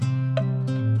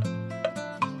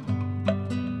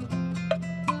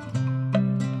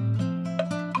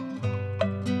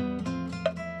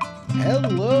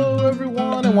Hello,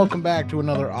 everyone, and welcome back to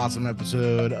another awesome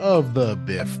episode of the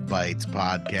Biff Bites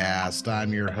podcast.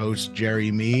 I'm your host,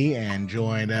 Jerry Me, and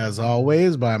joined as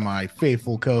always by my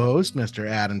faithful co host, Mr.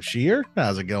 Adam Shear.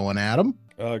 How's it going, Adam?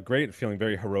 Great. Feeling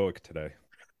very heroic today.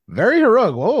 Very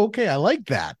heroic. Whoa, okay. I like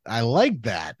that. I like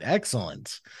that.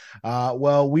 Excellent.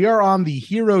 Well, we are on the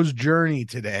hero's journey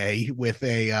today with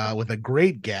a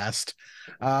great guest.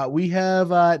 We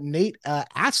have Nate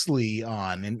Astley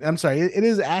on, and I'm sorry, it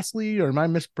is Astley, or am I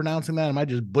mispronouncing that? Am I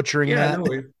just butchering Yeah, that? no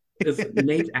worries. It's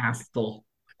Nate Astle.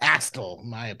 Astle.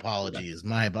 My Yeah, apologies.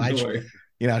 no worries.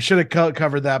 Should have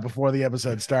covered that before the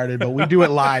episode started, but we do it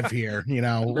live here.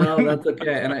 No, that's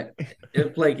okay. And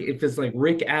if it's like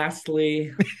Rick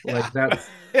Astley, Yeah. like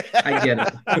I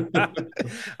get it.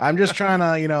 I'm just trying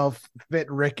to, fit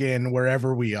Rick in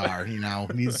wherever we are.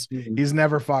 He's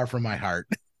never far from my heart.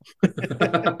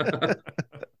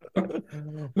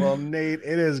 Well, Nate,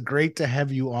 it is great to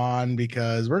have you on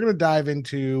because we're going to dive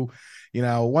into,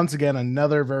 once again,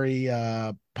 another very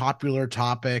popular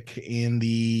topic in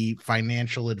the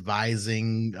financial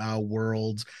advising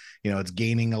world. It's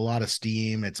gaining a lot of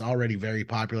steam. It's already very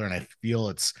popular, and I feel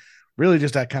it's really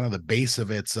just at kind of the base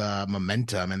of its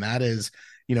momentum, and that is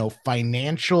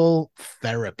financial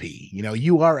therapy.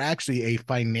 You are actually a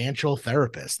financial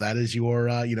therapist. That is your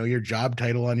job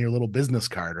title on your little business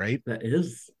card, right? That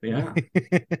is, yeah.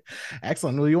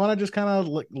 Excellent. Well, you want to just kind of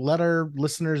let our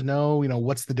listeners know,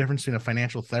 what's the difference between a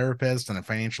financial therapist and a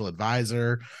financial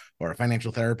advisor, or a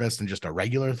financial therapist and just a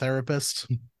regular therapist?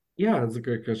 Yeah, that's a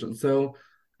great question. So,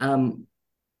 um,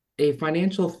 a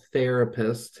financial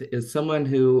therapist is someone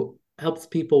who helps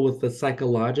people with the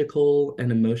psychological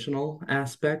and emotional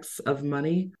aspects of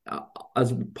money.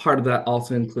 As part of that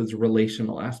also includes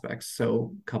relational aspects,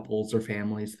 so couples or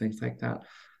families, things like that.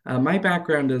 My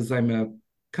background is I'm a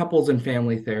couples and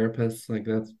family therapist. I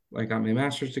got my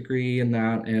master's degree in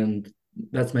that, and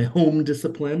that's my home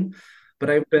discipline. But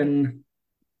I've been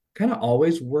kind of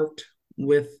always worked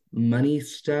with money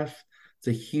stuff. It's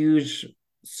a huge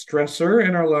stressor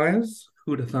in our lives.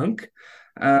 Who'd have thunk?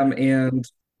 And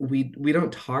we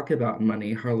don't talk about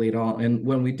money hardly at all. And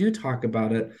when we do talk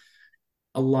about it,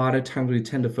 a lot of times we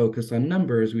tend to focus on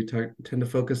numbers. Tend to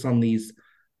focus on these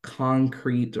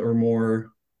concrete or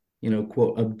more,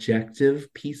 quote,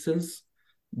 objective pieces.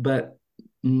 But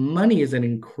money is an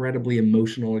incredibly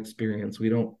emotional experience.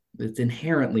 It's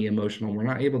inherently emotional. We're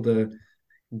not able to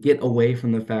get away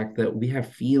from the fact that we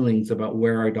have feelings about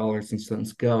where our dollars and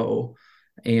cents go.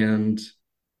 And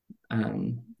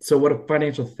so, what a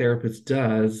financial therapist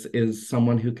does is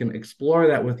someone who can explore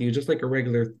that with you, just like a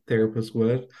regular therapist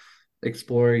would,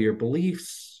 explore your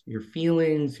beliefs, your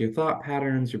feelings, your thought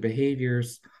patterns, your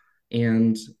behaviors,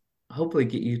 and hopefully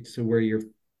get you to where you're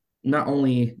not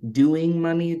only doing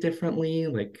money differently,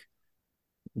 like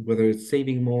whether it's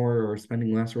saving more or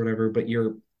spending less or whatever, but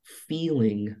you're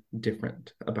feeling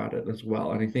different about it as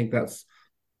well. And I think that's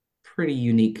pretty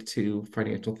unique to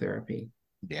financial therapy.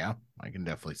 Yeah, I can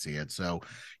definitely see it. So,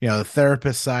 the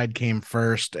therapist side came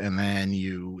first, and then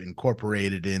you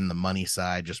incorporated in the money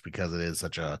side just because it is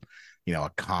such a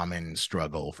common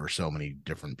struggle for so many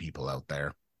different people out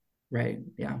there. Right.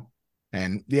 Yeah.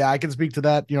 And yeah, I can speak to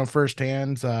that,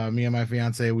 firsthand. Me and my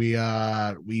fiance, we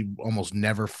almost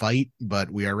never fight,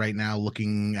 but we are right now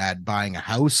looking at buying a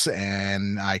house,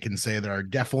 and I can say there are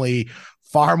definitely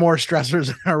far more stressors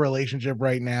in our relationship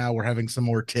right now. We're having some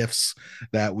more tiffs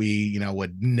that we,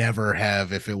 would never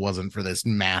have if it wasn't for this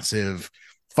massive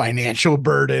financial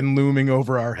burden looming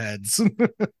over our heads.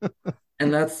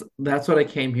 And that's what I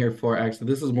came here for, actually.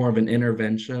 This is more of an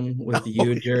intervention with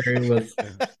you, Jerry, with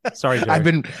Sorry, Jerry.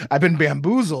 I've been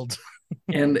bamboozled.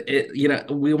 and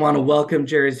we want to welcome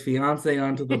Jerry's fiance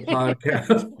onto the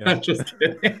podcast. Yeah. I'm just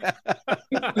kidding.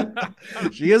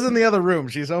 She is in the other room.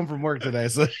 She's home from work today,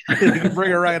 so you can bring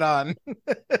her right on.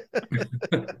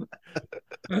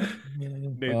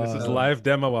 Nate, this is live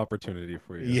demo opportunity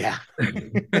for you. Yeah.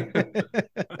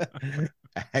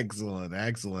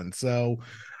 Excellent. So,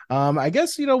 I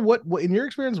guess what in your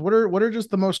experience, what are just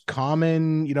the most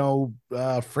common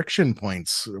friction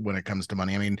points when it comes to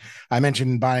money? I mean, I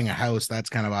mentioned buying a house, that's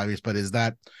kind of obvious, but is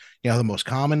that the most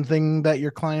common thing that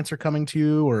your clients are coming to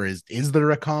you, or is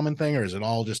there a common thing, or is it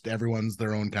all just everyone's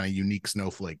their own kind of unique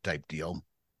snowflake type deal?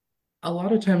 A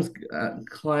lot of times,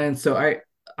 clients. So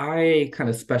I kind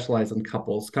of specialize in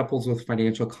couples with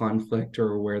financial conflict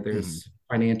or where Mhm. there's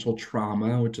financial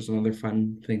trauma, which is another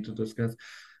fun thing to discuss.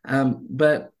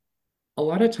 But a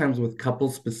lot of times with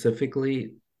couples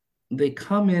specifically, they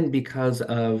come in because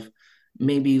of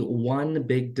maybe one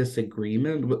big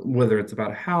disagreement, whether it's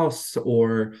about a house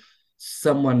or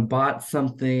someone bought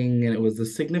something and it was a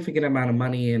significant amount of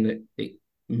money, and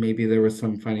maybe there was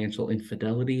some financial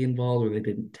infidelity involved, or they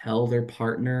didn't tell their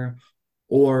partner,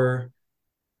 or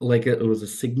like it was a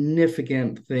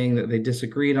significant thing that they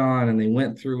disagreed on and they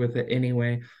went through with it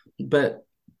anyway. But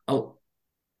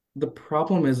the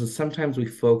problem is sometimes we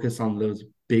focus on those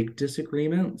big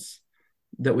disagreements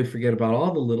that we forget about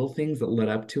all the little things that led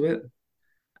up to it.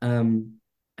 um,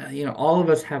 all of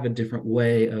us have a different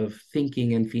way of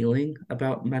thinking and feeling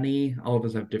about money. All of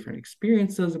us have different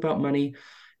experiences about money,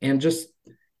 and just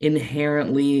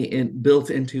inherently built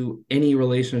into any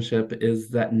relationship is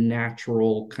that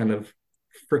natural kind of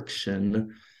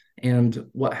friction. And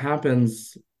what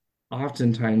happens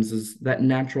oftentimes is that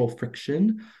natural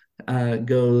friction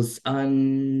goes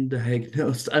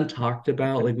undiagnosed, untalked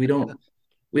about. Like we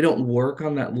don't work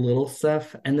on that little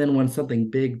stuff, and then when something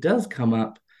big does come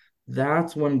up,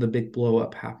 that's when the big blow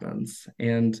up happens.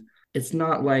 And it's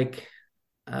not like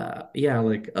yeah,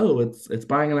 like, oh, it's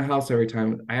buying a house every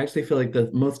time. I actually feel like the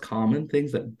most common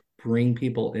things that bring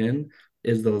people in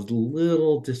is those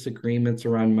little disagreements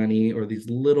around money, or these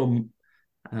little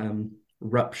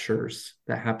ruptures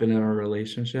that happen in our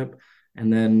relationship.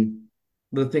 And then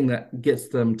the thing that gets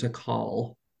them to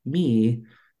call me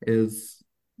is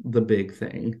the big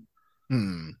thing.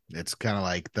 It's kind of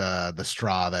like the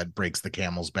straw that breaks the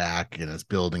camel's back, and it's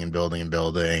building and building and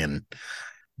building, and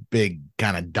big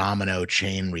kind of domino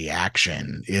chain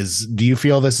reaction. Do you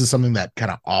feel this is something that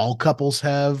kind of all couples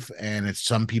have, and it's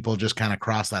some people just kind of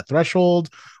cross that threshold,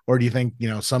 or do you think,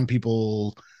 some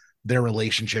people, their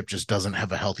relationship just doesn't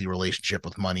have a healthy relationship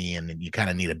with money, and you kind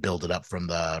of need to build it up from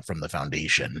the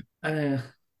foundation?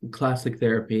 Classic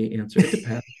therapy answer. It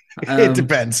depends. It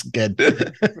depends. Good.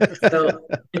 So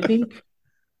I think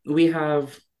we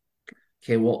have,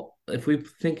 okay, well, if we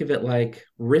think of it like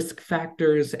risk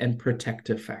factors and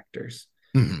protective factors,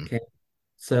 Mhm. okay.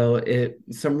 So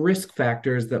some risk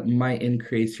factors that might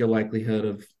increase your likelihood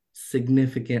of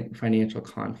significant financial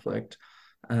conflict.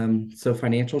 So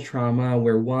financial trauma,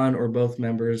 where one or both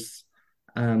members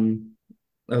um,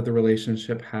 of the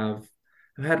relationship have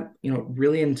had,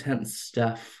 really intense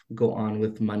stuff go on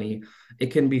with money.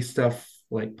 It can be stuff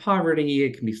like poverty.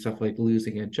 It can be stuff like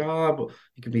losing a job.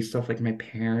 It can be stuff like my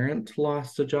parent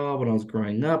lost a job when I was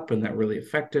growing up, and that really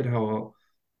affected how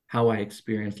I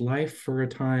experienced life for a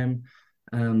time.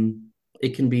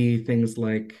 It can be things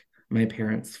like my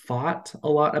parents fought a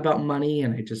lot about money,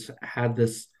 and I just had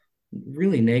this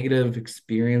really negative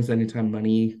experience anytime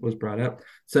money was brought up.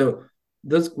 So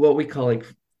those what we call like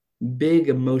big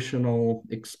emotional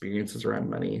experiences around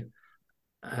money.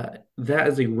 That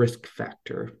is a risk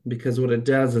factor, because what it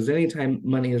does is anytime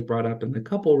money is brought up in the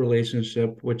couple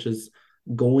relationship, which is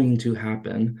going to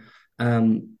happen,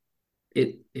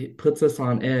 it puts us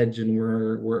on edge, and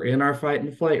we're in our fight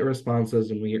and flight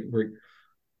responses, and we're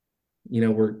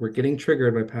getting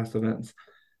triggered by past events.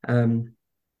 Um,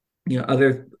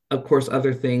 other of course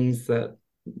other things that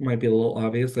might be a little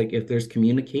obvious, like if there's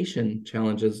communication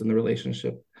challenges in the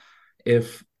relationship,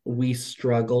 if we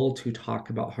struggle to talk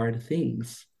about hard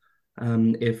things,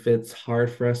 if it's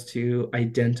hard for us to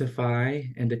identify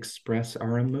and express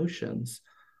our emotions,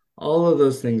 all of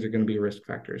those things are going to be risk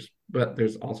factors. But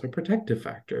there's also protective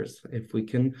factors. If we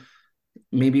can,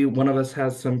 maybe one of us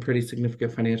has some pretty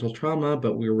significant financial trauma,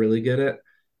 but we're really good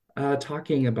at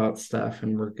talking about stuff,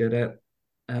 and we're good at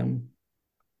um,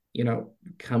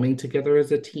 coming together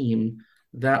as a team,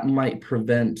 that might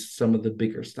prevent some of the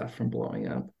bigger stuff from blowing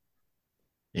up.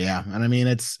 Yeah, and I mean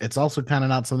it's also kind of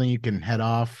not something you can head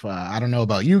off. I don't know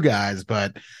about you guys,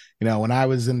 but when I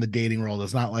was in the dating world,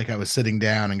 it's not like I was sitting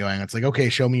down and going, "It's like, okay,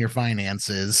 show me your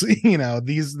finances."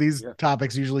 These Yeah.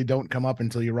 topics usually don't come up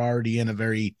until you're already in a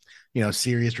very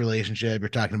serious relationship. You're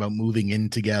talking about moving in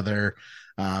together.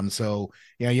 So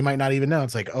you might not even know.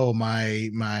 It's like, oh, my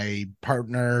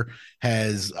partner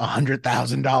has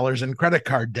 $100,000 in credit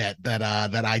card debt that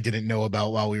I didn't know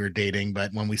about while we were dating.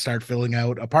 But when we start filling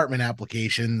out apartment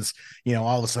applications,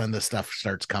 all of a sudden this stuff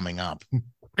starts coming up.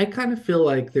 I kind of feel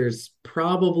like there's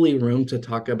probably room to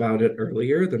talk about it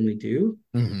earlier than we do.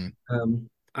 Mm-hmm.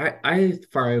 I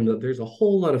find that there's a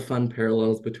whole lot of fun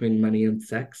parallels between money and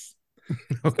sex. So,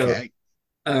 Okay.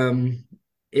 um,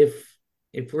 if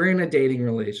if we're in a dating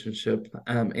relationship,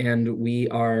 and we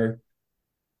are,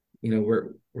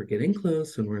 we're getting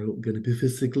close and we're going to be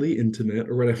physically intimate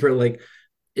or whatever, like,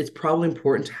 it's probably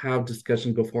important to have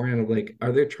discussions beforehand of like,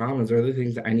 are there traumas, are there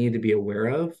things that I need to be aware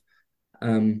of,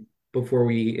 before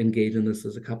we engage in this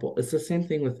as a couple. It's the same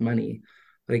thing with money.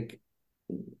 Like,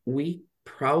 we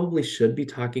probably should be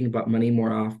talking about money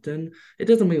more often. It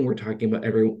doesn't mean we're talking about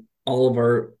all of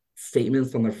our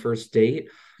statements on the first date,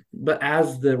 but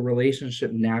as the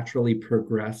relationship naturally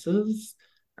progresses,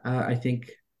 I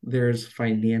think there's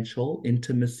financial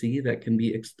intimacy that can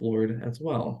be explored as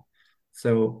well.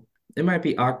 So it might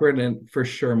be awkward, and for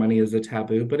sure, money is a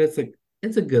taboo, but it's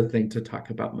a good thing to talk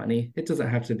about money. It doesn't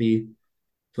have to be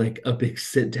like a big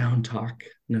sit down talk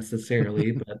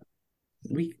necessarily, but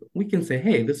we can say,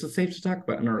 hey, this is safe to talk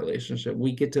about in our relationship.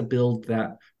 We get to build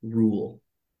that rule.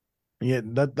 Yeah,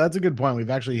 that's a good point. We've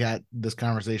actually had this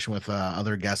conversation with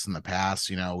other guests in the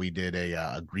past. We did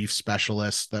a grief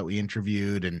specialist that we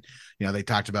interviewed, and they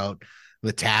talked about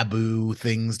the taboo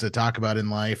things to talk about in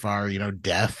life are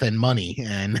death and money,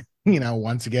 and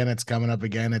once again it's coming up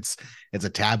again. It's a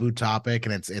taboo topic,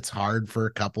 and it's hard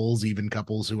for couples, even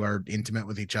couples who are intimate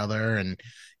with each other and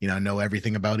know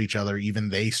everything about each other. Even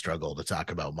they struggle to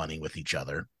talk about money with each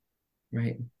other.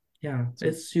 Right. Yeah,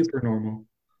 it's super normal.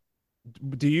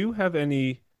 Do you have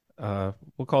any,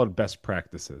 we'll call it best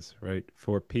practices, right?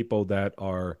 For people that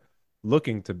are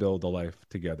looking to build a life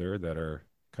together, that are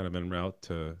kind of en route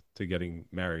to getting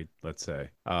married, let's say.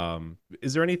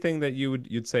 Is there anything that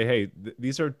you'd say, hey,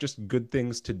 these are just good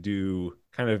things to do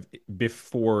kind of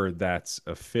before that's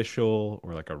official,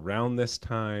 or like around this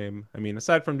time? I mean,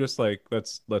 aside from just like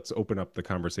let's open up the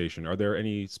conversation, are there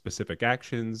any specific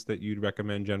actions that you'd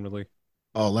recommend generally?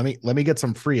 Oh, let me get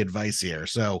some free advice here.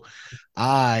 So,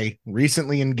 I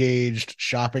recently engaged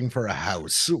shopping for a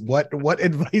house. What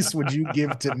advice would you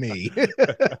give to me?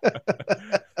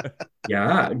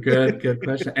 Yeah, good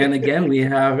question. And again, we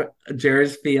have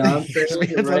Jared's fiance Let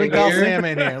me right call here. Sam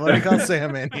in here. Let me call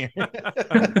Sam in here.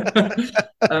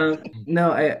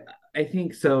 No, I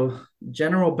think so.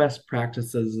 General best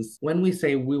practices is when we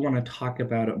say we want to talk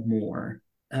about it more,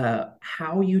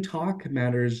 how you talk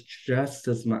matters just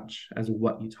as much as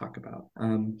what you talk about.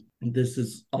 This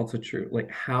is also true.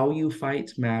 Like how you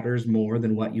fight matters more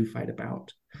than what you fight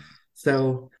about.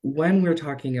 So when we're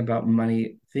talking about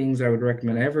money, things I would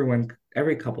recommend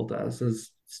every couple does is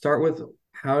start with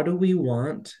how do we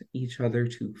want each other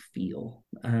to feel?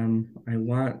 I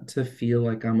want to feel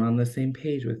like I'm on the same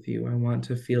page with you. I want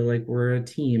to feel like we're a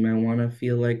team. I want to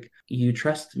feel like you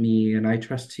trust me and I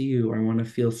trust you. I want to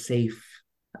feel safe.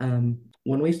 When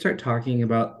we start talking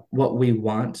about what we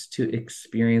want to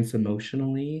experience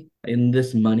emotionally in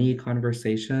this money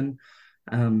conversation,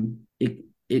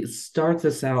 it starts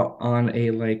us out on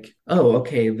a like, oh,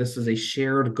 okay, this is a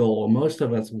shared goal. Most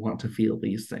of us want to feel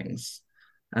these things.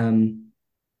 Um,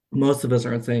 Most of us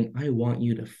aren't saying, I want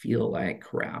you to feel like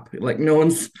crap. Like no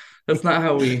one's that's not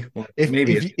how we well, if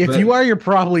maybe if it's, if but you are, you're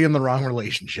probably in the wrong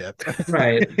relationship.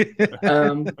 right.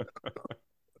 Um,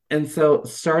 and so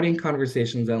starting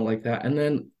conversations out like that, and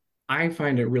then I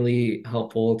find it really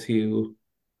helpful to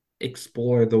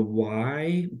explore the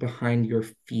why behind your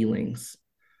feelings.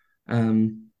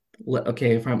 Um,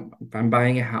 okay, if I'm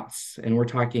buying a house and we're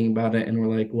talking about it and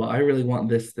we're like, well, I really want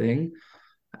this thing,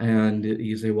 and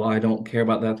you say, well, I don't care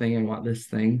about that thing, I want this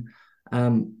thing.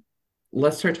 Um,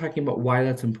 let's start talking about why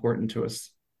that's important to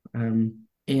us.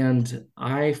 And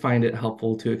I find it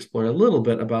helpful to explore a little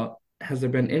bit about has there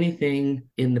been anything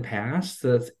in the past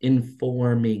that's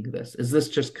informing this? Is this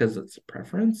just because it's a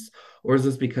preference, or is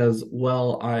this because,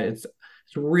 well, it's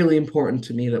really important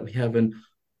to me that we have an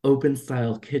open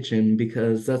style kitchen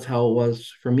because that's how it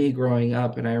was for me growing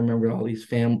up, and I remember all these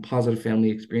positive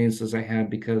family experiences I had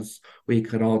because we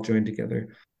could all join together.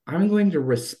 I'm going to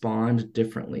respond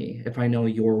differently if I know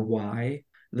your why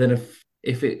than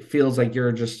if it feels like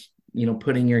you're just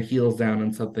putting your heels down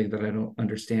on something that I don't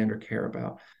understand or care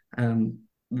about. um,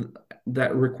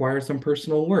 that requires some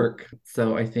personal work.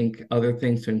 So I think other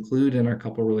things to include in our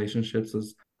couple relationships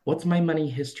is what's my money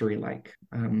history like?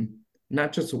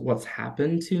 Not just what's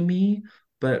happened to me,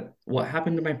 but what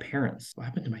happened to my parents, what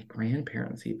happened to my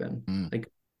grandparents, even. Mm. Like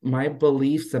my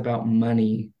beliefs about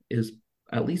money is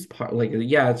at least part like,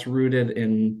 yeah, it's rooted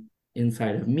in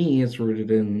inside of me, it's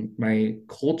rooted in my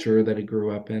culture that I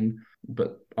grew up in,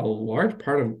 but a large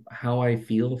part of how I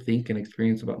feel, think, and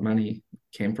experience about money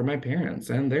came from my parents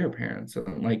and their parents.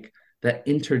 And like that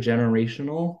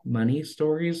intergenerational money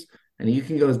stories, and you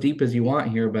can go as deep as you want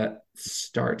here, but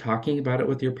start talking about it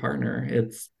with your partner.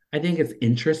 I think it's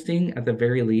interesting at the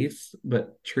very least,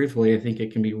 but truthfully, I think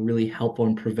it can be really helpful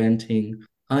in preventing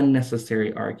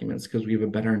unnecessary arguments because we have a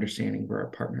better understanding where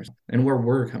our partners and where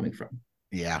we're coming from.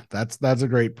 Yeah, that's a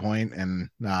great point, and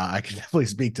I can definitely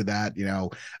speak to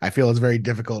that. I feel it's very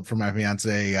difficult for my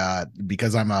fiance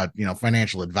because I'm a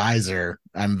financial advisor.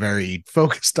 I'm very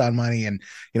focused on money, and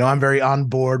I'm very on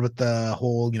board with the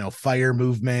whole fire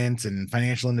movement and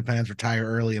financial independence, retire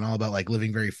early, and all about like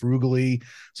living very frugally.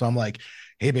 So I'm like,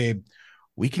 hey, babe,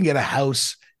 we can get a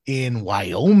house in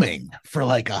Wyoming for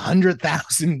like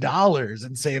 $100,000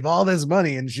 and save all this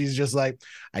money. And she's just like,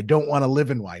 I don't want to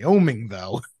live in Wyoming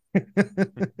though.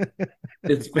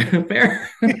 It's fair.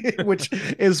 Which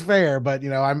is fair, but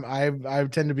I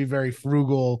tend to be very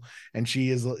frugal, and she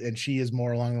is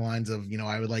more along the lines of,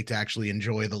 I would like to actually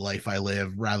enjoy the life I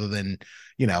live rather than,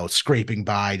 scraping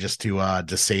by just to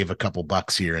save a couple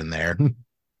bucks here and there.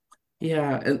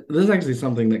 Yeah, and this is actually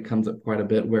something that comes up quite a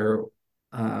bit where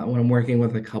when I'm working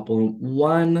with a couple,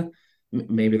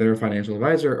 maybe they're a financial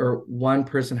advisor, or one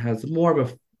person has more of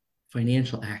a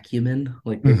financial acumen,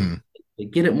 like Mhm. they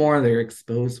get it more, they're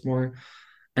exposed more.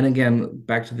 And again,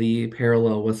 back to the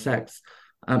parallel with sex.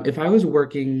 If I was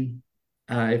working,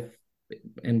 if,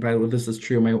 and by the way, this is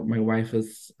true, my wife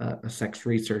is a sex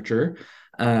researcher,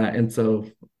 and so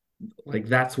like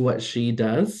that's what she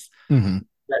does. Mhm.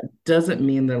 That doesn't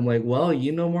mean that I'm like, well,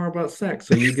 you know more about sex,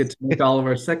 so you get to make all of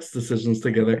our sex decisions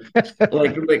together.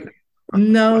 Like,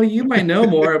 no, you might know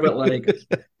more, but like,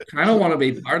 I don't want to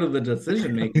be part of the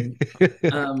decision making.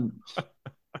 Um,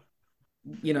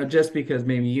 just because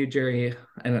maybe you, Jerry,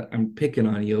 and I'm picking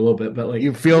on you a little bit, but like,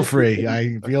 You feel just free. because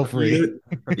I feel free. you,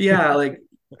 yeah, like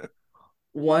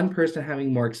one person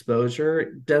having more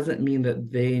exposure doesn't mean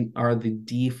that they are the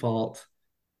default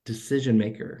decision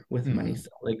maker with money. Mhm. So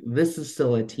like this is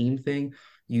still a team thing.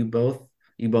 You both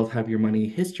you both have your money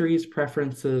histories,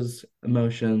 preferences,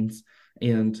 emotions,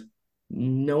 and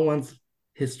no one's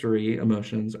history,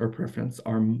 emotions, or preference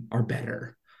are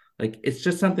better. Like it's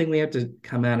just something we have to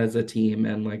come at as a team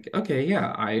and like, okay,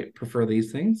 yeah, I prefer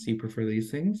these things, you prefer these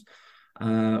things.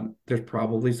 There's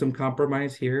probably some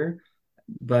compromise here,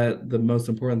 but the most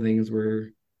important thing is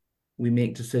we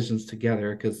make decisions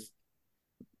together because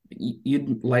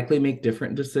you'd likely make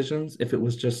different decisions if it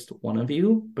was just one of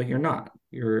you, but you're not.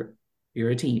 You're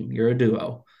a team, you're a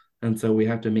duo. And so we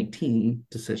have to make team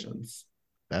decisions.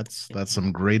 That's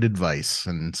some great advice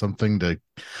and something to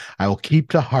I will keep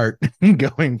to heart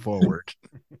going forward.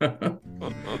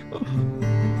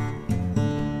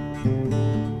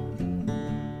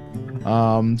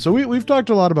 So we've talked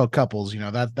a lot about couples,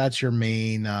 that's your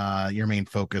main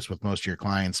focus with most of your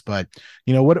clients. But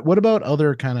what about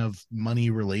other kind of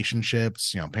money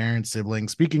relationships, parents,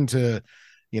 siblings, speaking to,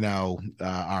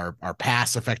 our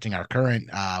past affecting our current.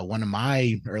 One of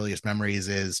my earliest memories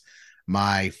is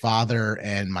my father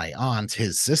and my aunt,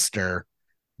 his sister,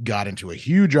 got into a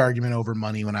huge argument over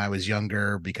money when I was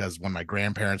younger, because when my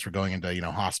grandparents were going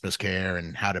into, hospice care,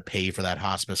 and how to pay for that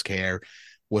hospice care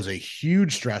was a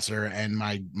huge stressor. And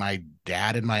my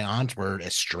dad and my aunt were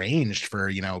estranged for,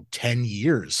 10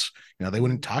 years. They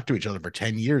wouldn't talk to each other for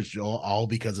 10 years, all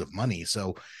because of money.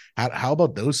 So how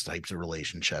about those types of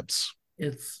relationships?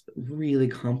 It's really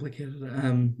complicated.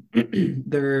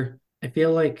 I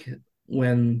feel like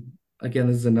when, again,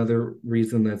 this is another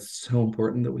reason that's so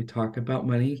important that we talk about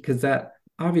money, because that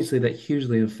obviously that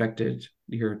hugely affected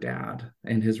your dad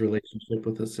and his relationship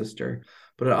with his sister,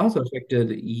 but it also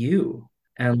affected you.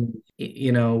 And,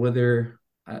 whether,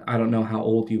 I don't know how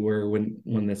old you were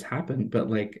when this happened, but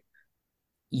like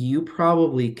you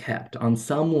probably kept on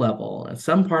some level,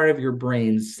 some part of your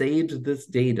brain saved this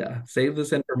data, saved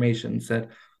this information, said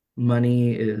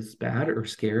money is bad or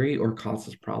scary or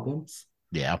causes problems.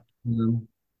 Yeah. Um,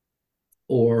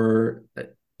 or,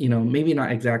 maybe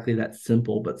not exactly that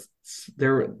simple, but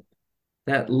there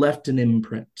that left an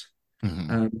imprint.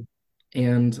 Mm-hmm. Um,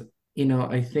 and,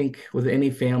 I think with any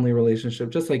family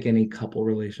relationship, just like any couple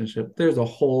relationship, there's a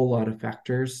whole lot of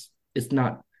factors. It's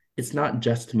not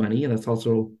just money. And that's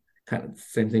also kind of the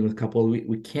same thing with couple.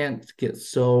 We can't get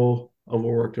so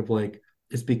overworked of like,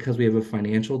 it's because we have a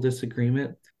financial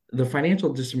disagreement. The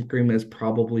financial disagreement is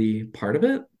probably part of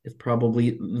it. It's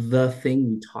probably the thing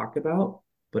we talk about.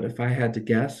 But if I had to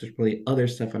guess, there's probably other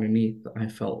stuff underneath that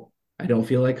I don't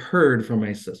feel like heard from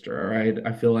my sister, or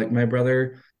I feel like my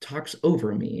brother talks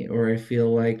over me, or I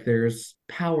feel like there's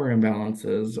power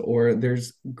imbalances, or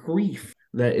there's grief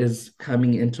that is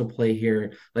coming into play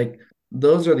here. Like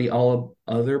those are the all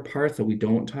other parts that we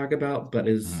don't talk about, but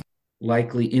is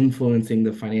likely influencing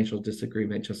the financial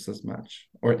disagreement just as much,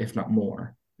 or if not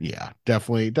more. Yeah,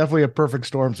 definitely a perfect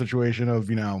storm situation of,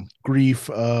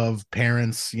 grief of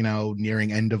parents,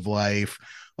 nearing end of life,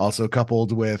 also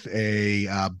coupled with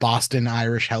a Boston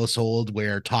Irish household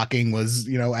where talking was,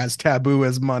 as taboo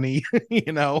as money.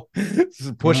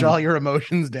 Push Yeah. all your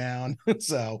emotions down.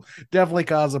 So definitely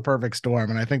cause a perfect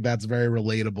storm, and I think that's very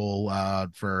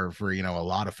relatable for a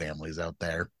lot of families out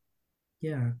there.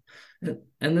 Yeah.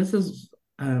 And this is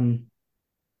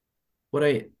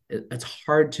it's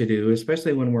hard to do,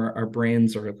 especially when our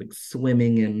brains are like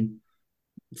swimming in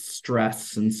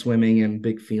stress and swimming in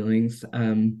big feelings.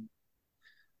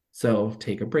 So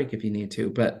take a break if you need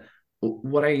to. But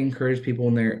what I encourage people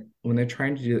when they're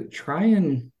trying to do it, try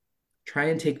and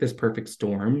take this perfect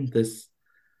storm, this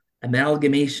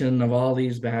amalgamation of all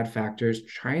these bad factors,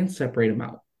 try and separate them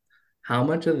out. How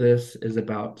much of this is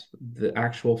about the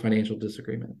actual financial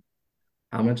disagreement?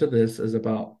 How much of this is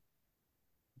about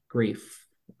grief?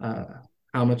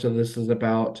 How much of this is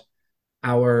about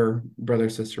our brother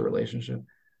sister relationship?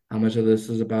 How much of this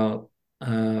is about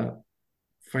uh,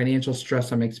 financial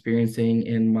stress I'm experiencing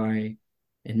in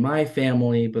my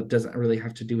family, but doesn't really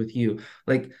have to do with you?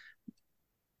 Like,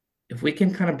 if we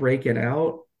can kind of break it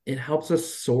out, it helps us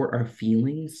sort our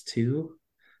feelings too.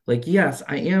 Like, yes,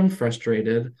 I am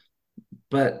frustrated,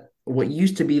 but what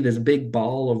used to be this big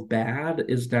ball of bad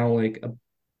is now like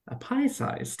a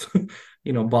pie-sized,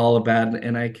 ball of bad,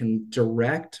 and I can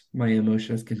direct my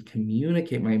emotions, can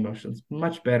communicate my emotions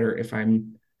much better if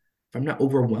I'm not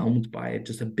overwhelmed by it,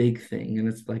 just a big thing. And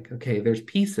it's like, okay, there's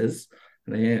pieces,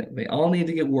 and they all need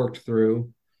to get worked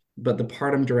through, but the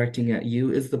part I'm directing at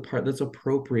you is the part that's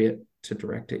appropriate to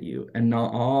direct at you, and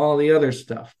not all the other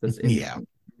stuff that's in Yeah, between.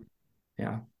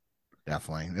 Yeah.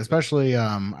 definitely. Especially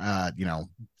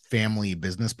family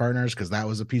business partners, because that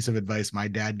was a piece of advice my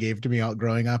dad gave to me out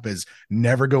growing up, is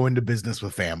never go into business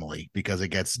with family because it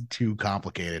gets too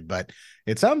complicated. But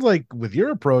it sounds like with your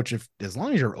approach, if as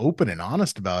long as you're open and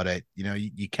honest about it,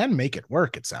 you can make it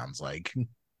work, it sounds like.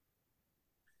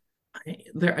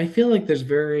 I feel like there's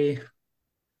very,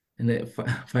 and the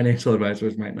financial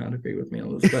advisors might not agree with me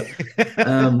on this, but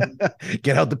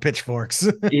Get out the pitchforks.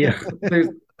 yeah,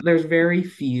 there's very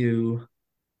few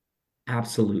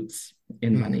absolutes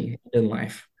in Mhm. money in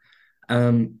life.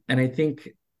 And I think,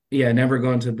 yeah, never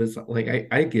go into business. Like,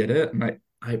 I get it, and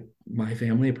my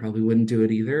family probably wouldn't do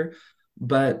it either,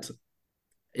 but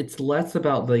it's less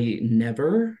about the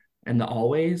never and the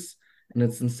always, and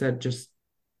it's instead just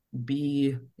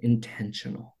be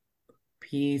intentional.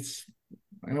 Peace.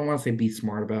 I don't want to say be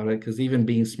smart about it, because even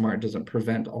being smart doesn't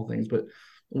prevent all things, but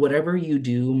whatever you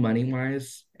do money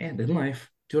wise and in life,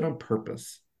 do it on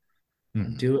purpose.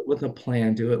 Mhm. Do it with a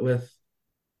plan, do it with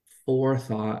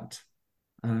forethought.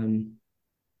 Um,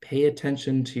 Pay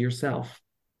attention to yourself,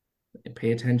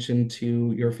 pay attention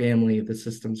to your family, the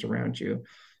systems around you.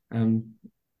 Um,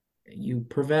 you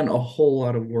prevent a whole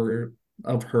lot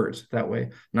of hurt that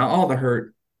way. Not all the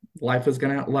hurt. Life is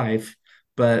gonna out life,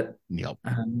 but Yep.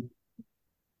 um,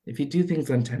 if you do things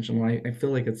intentionally, I feel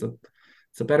like it's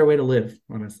a better way to live,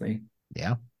 honestly.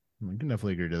 Yeah. I can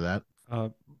definitely agree to that. Uh,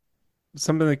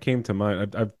 Something that came to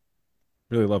mind. I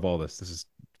really love all this. This is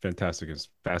fantastic. It's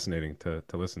fascinating to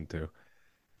listen to.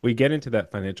 We get into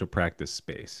that financial practice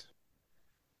space.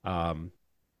 Um,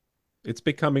 it's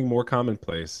becoming more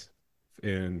commonplace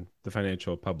in the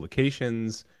financial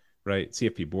publications, right?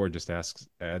 CFP board just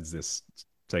adds this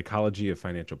psychology of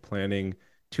financial planning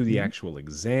to the Mhm. actual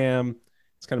exam.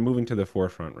 It's kind of moving to the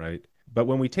forefront, right? But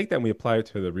when we take that and we apply it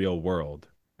to the real world,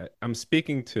 I'm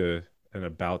speaking to and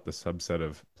about the subset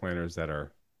of planners that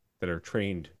are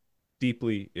trained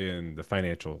deeply in the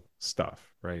financial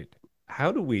stuff, right?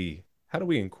 How do we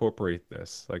incorporate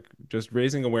this? Like just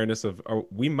raising awareness of, oh,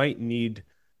 we might need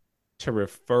to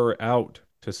refer out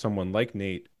to someone like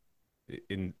Nate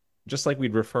in just like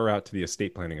we'd refer out to the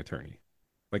estate planning attorney.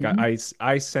 Like Mhm.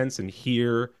 I sense and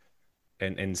hear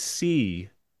and see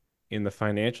in the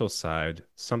financial side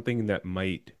something that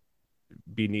might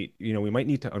be neat. We might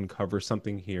need to uncover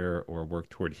something here or work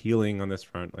toward healing on this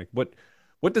front. Like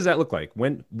what does that look like?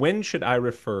 When should I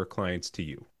refer clients to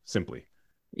you? Simply.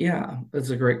 Yeah, that's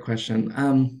a great question.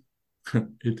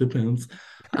 It depends.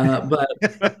 But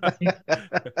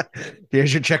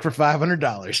Here's your check for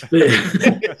 $500.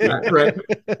 right.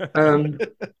 Um,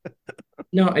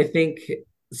 no, I think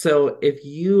so. If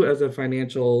you, as a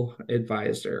financial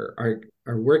advisor,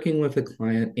 are working with a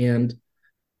client and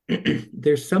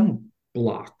there's some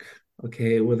block,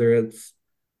 okay, whether it's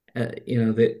that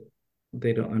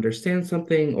they don't understand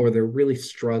something, or they're really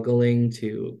struggling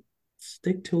to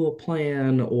stick to a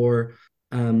plan, or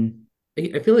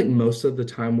I feel like most of the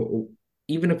time,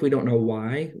 even if we don't know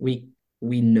why, we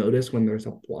notice when there's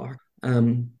a block.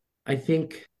 I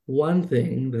think one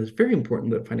thing that's very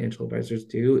important that financial advisors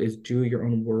do is do your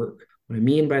own work. What I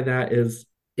mean by that is,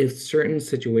 if certain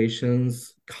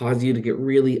situations cause you to get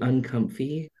really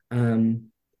uncomfy,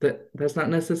 that's not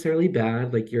necessarily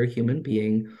bad. Like, you're a human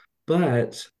being,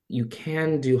 but you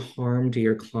can do harm to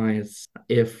your clients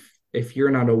if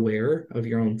you're not aware of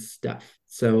your own stuff.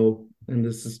 So, and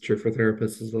this is true for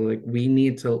therapists, is that, like, we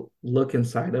need to look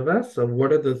inside of us of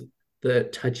what are the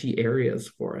touchy areas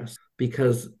for us,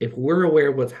 because if we're aware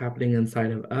of what's happening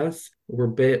inside of us, we're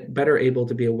better able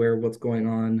to be aware of what's going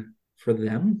on for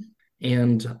them.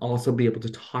 and also be able to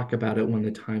talk about it when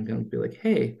the time comes. Be like,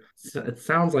 hey, so it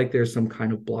sounds like there's some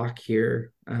kind of block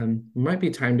here. It might be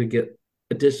time to get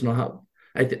additional help.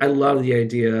 I love the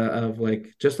idea of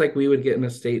like just like we would get an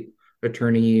estate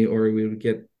attorney or we would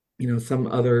get some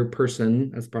other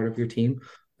person as part of your team.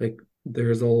 Like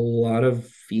there's a lot of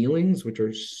feelings which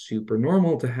are super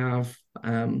normal to have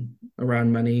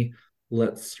around money.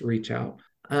 Let's reach out.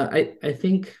 I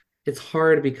think it's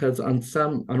hard because on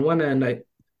one end I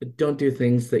don't do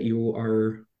things that you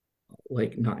are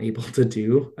like not able to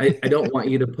do. I don't want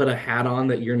you to put a hat on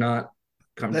that you're not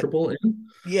That comfortable in.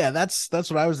 Yeah, that's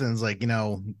what I was in. Is like, the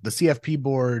CFP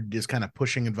board is kind of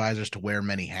pushing advisors to wear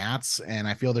many hats. And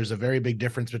I feel there's a very big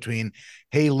difference between,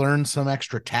 hey, learn some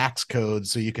extra tax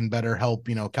codes so you can better help,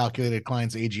 calculate a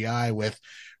client's AGI with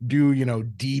do,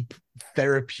 deep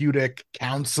therapeutic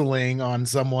counseling on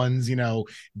someone's,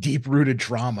 deep rooted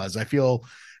traumas. I feel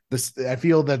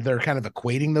that they're kind of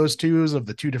equating those twos of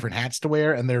the two different hats to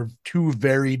wear, and they're two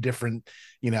very different,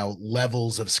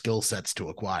 levels of skill sets to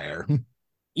acquire.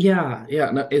 Yeah,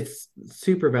 no, it's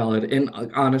super valid. And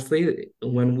honestly,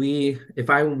 if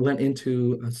I went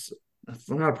into it's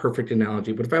not a perfect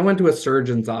analogy, but if I went to a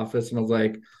surgeon's office and was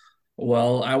like,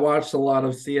 well, I watched a lot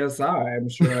of CSI, I'm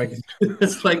sure I can do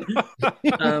this. Like,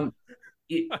 um,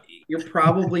 you're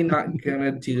probably not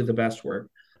gonna do the best work.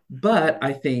 But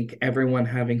I think everyone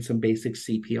having some basic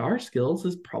CPR skills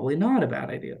is probably not a bad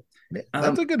idea. That's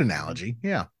Um, a good analogy.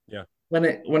 Yeah. Yeah. when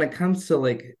it comes to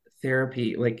like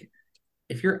therapy, like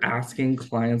if you're asking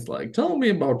clients like, tell me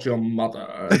about your mother,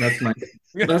 and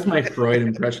that's my Freud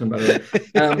impression, by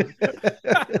the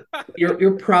way.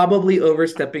 You're probably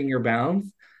overstepping your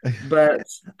bounds, but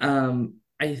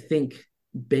I think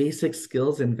basic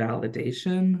skills in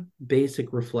validation,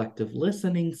 basic reflective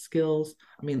listening skills.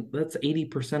 I mean, that's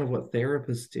 80% of what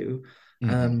therapists do.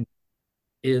 Mhm. Um,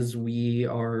 is we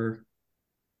are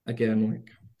again like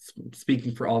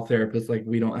speaking for all therapists, like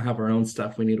we don't have our own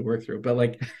stuff we need to work through, but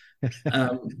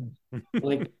um,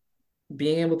 like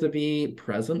being able to be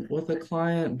present with a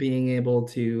client, being able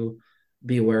to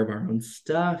be aware of our own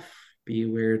stuff, be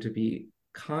aware to be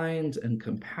kind and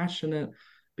compassionate,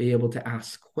 be able to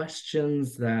ask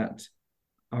questions that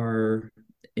are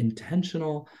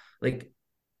intentional. Like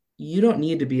you don't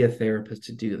need to be a therapist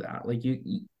to do that. Like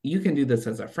you can do this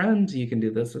as a friend, you can do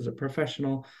this as a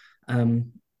professional.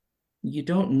 Um, you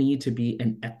don't need to be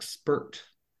an expert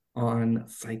on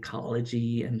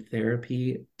psychology and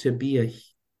therapy to be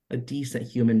a decent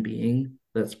human being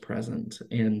that's present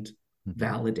and Mhm.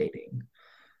 validating.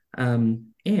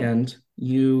 And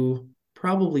you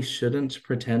probably shouldn't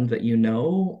pretend that you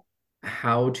know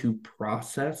how to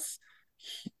process,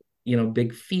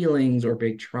 big feelings or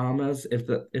big traumas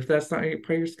if that's not part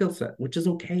of your skill set, which is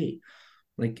okay.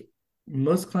 Like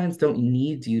most clients don't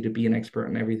need you to be an expert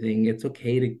in everything. It's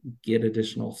okay to get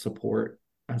additional support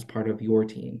as part of your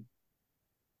team.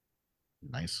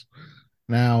 Nice.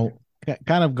 Now,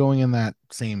 kind of going in that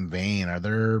same vein, are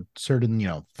there certain,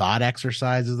 thought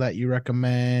exercises that you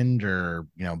recommend or,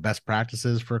 best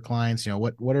practices for clients?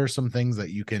 What are some things that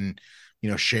you can,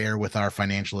 share with our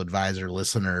financial advisor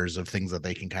listeners of things that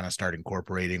they can kind of start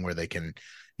incorporating where they can,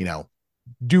 you know,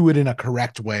 do it in a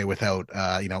correct way without,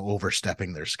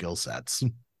 overstepping their skill sets?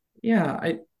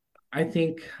 Yeah, I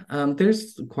think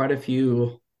there's quite a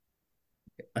few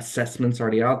assessments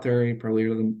already out there. You probably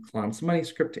heard of the Klon's money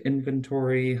script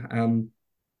inventory. And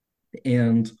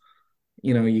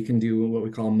you can do what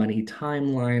we call a money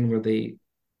timeline where the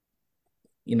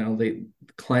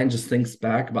client just thinks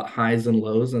back about highs and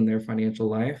lows in their financial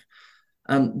life.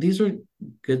 These are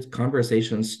good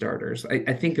conversation starters.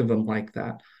 I think of them like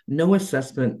that. No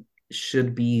assessment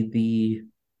should be the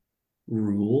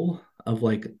rule of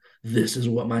like, this is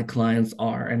what my clients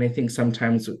are. And I think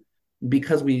sometimes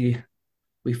because we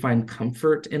find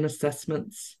comfort in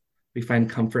assessments, we find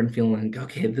comfort in feeling like,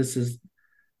 okay, this is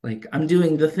like I'm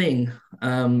doing the thing.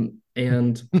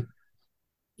 And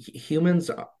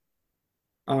humans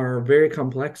are very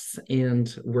complex,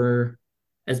 and we're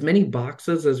as many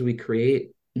boxes as we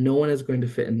create, no one is going to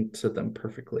fit into them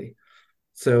perfectly.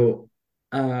 So,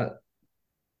 uh,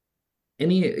 I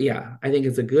think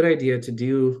it's a good idea to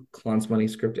do Klon's money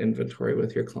script inventory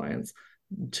with your clients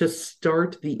to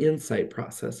start the insight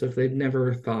process if they've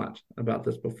never thought about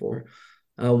this before.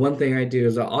 One thing I do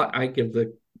is I give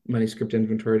the money script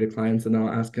inventory to clients and I'll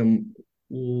ask them,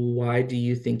 why do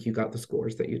you think you got the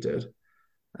scores that you did?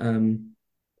 Um,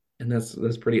 and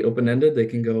that's pretty open ended. They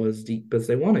can go as deep as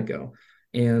they want to go,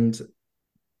 and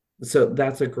so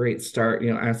that's a great start.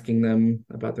 Asking them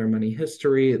about their money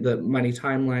history, the money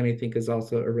timeline. I think is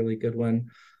also a really good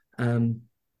one. Um,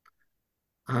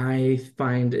 I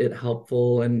find it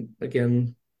helpful, and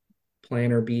again,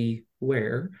 plan or be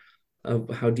aware of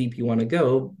how deep you want to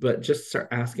go, but just start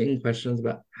asking questions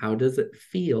about how does it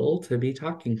feel to be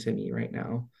talking to me right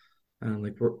now?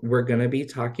 Like we're gonna be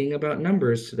talking about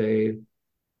numbers today.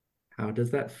 How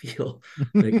does that feel?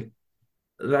 Like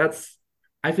that's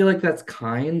I feel like that's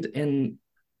kind and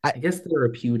I, I guess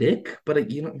therapeutic, but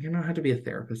you don't have to be a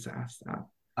therapist to ask that.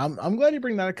 I'm glad you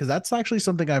bring that up because that's actually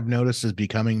something I've noticed is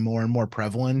becoming more and more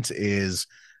prevalent is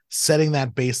setting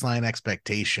that baseline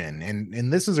expectation.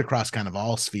 And this is across kind of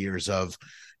all spheres of,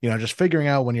 just figuring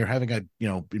out when you're having a,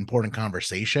 important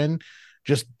conversation,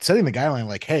 just setting the guideline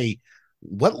like, hey,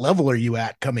 what level are you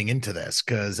at coming into this?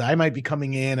 Because I might be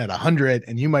coming in at 100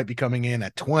 and you might be coming in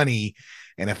at 20.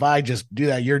 And if I just do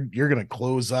that, you're gonna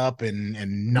close up and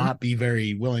Mhm. not be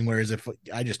very willing. Whereas if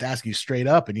I just ask you straight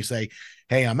up and you say,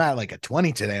 hey, I'm at like a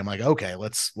 20 today. I'm like, okay,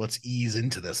 let's ease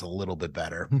into this a little bit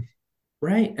better.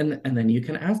 Right. And then you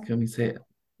can ask him, you say,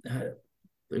 uh,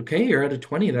 okay, you're at a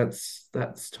 20. That's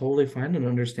totally fine and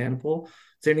understandable.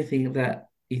 Is there anything that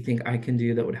you think I can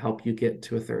do that would help you get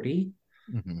to a 30?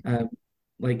 Mm-hmm. Um,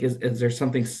 like, is there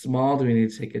something small? Do we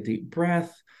need to take a deep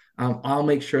breath? I'll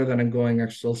make sure that I'm going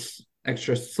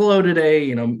extra slow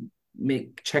today,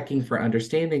 make checking for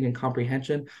understanding and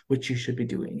comprehension, which you should be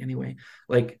doing anyway.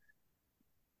 Like,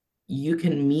 you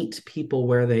can meet people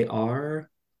where they are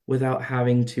without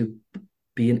having to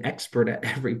be an expert at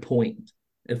every point,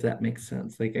 if that makes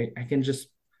sense. Like, I can just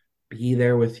be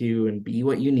there with you and be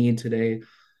what you need today.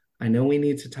 I know we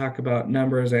need to talk about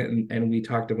numbers and we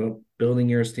talked about building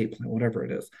your estate plan, whatever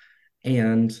it is.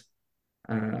 And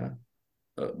uh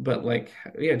but like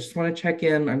yeah, just want to check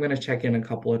in. I'm going to check in a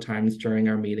couple of times during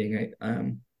our meeting.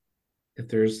 If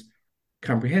there's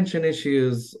comprehension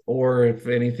issues or if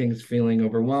anything's feeling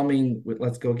overwhelming,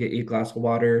 let's go get you a glass of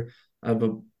water. I have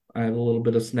a I have a little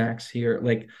bit of snacks here.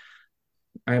 Like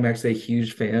I'm actually a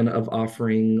huge fan of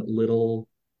offering little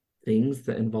things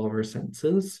that involve our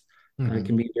senses. It Mm-hmm.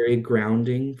 can be very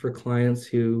grounding for clients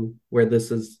who where this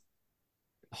is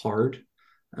hard.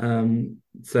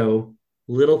 So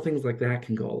little things like that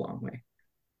can go a long way.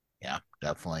 Yeah,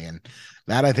 definitely. And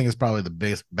that I think is probably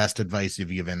the best advice you've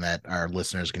given that our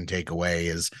listeners can take away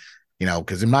is,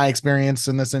 because in my experience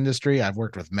in this industry, I've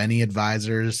worked with many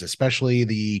advisors, especially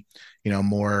the,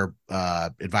 more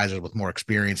advisors with more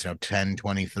experience, 10,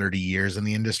 20, 30 years in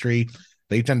the industry.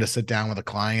 They tend to sit down with a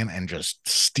client and just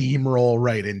steamroll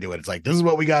right into it. It's like, this is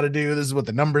what we got to do. This is what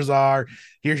the numbers are.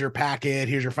 Here's your packet.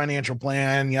 Here's your financial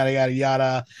plan, yada, yada,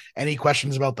 yada. Any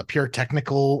questions about the pure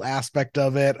technical aspect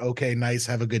of it? Okay, nice.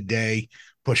 Have a good day.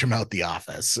 Push them out the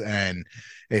office. And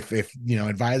if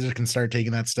advisors can start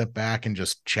taking that step back and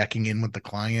just checking in with the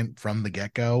client from the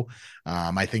get-go,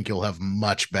 I think you'll have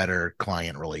much better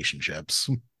client relationships.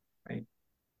 Right.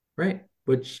 Right.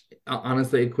 Which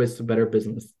honestly equates to better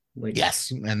business. Like,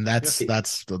 Yes, and Yeah.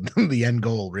 that's the end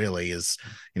goal really is,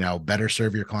 better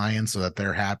serve your clients so that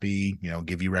they're happy,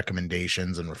 give you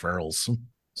recommendations and referrals.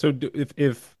 So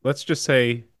if let's just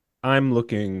say I'm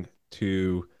looking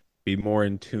to be more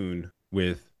in tune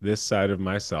with this side of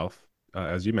myself,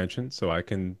 as you mentioned, so I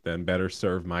can then better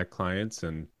serve my clients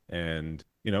and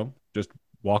just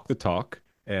walk the talk.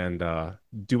 And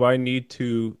do I need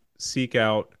to seek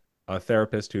out a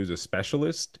therapist who's a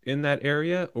specialist in that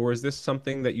area, or is this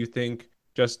something that you think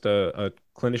just a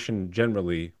clinician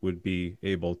generally would be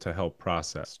able to help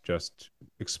process? Just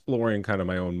exploring kind of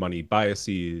my own money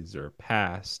biases or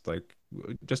past, like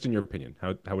just in your opinion, how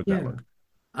would that yeah. look?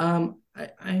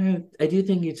 I do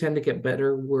think you tend to get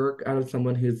better work out of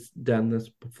someone who's done this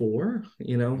before,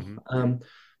 Hmm.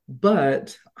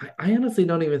 but I honestly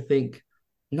don't even think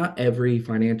not every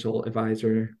financial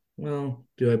advisor, well,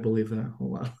 do I believe that?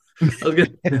 Hold on. I was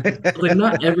like,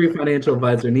 not every financial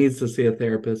advisor needs to see a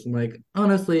therapist. I'm like,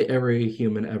 honestly, every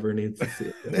human ever needs to see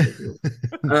a therapist.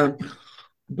 Um,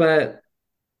 but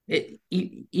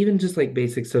even just like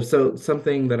basic stuff. So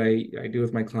something that I do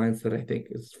with my clients that I think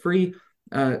is free,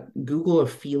 Google a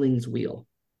feelings wheel.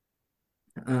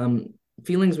 Um,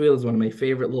 feelings wheel is one of my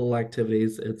favorite little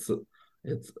activities. It's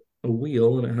a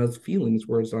wheel and it has feelings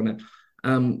words on it.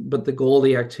 But the goal of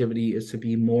the activity is to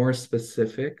be more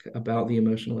specific about the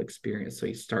emotional experience. So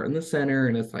you start in the center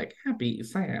and it's like happy,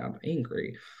 sad,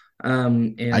 angry. I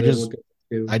And it'll just go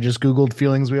to I just Googled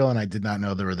feelings wheel and I did not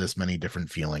know there were this many different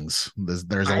feelings. There's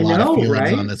a I lot of know,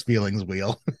 feelings on right? this feelings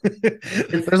wheel.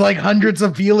 It's There's like hundreds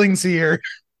of feelings here.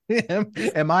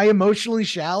 Am I emotionally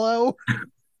shallow?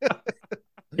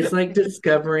 It's like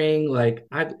discovering like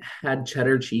I've had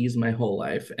cheddar cheese my whole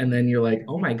life, and then you're like,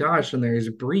 oh my gosh, and there's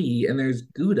brie, and there's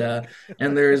Gouda,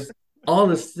 and there's all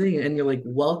this thing, and you're like,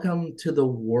 welcome to the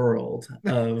world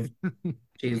of,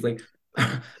 geez, like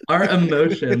our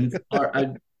emotions are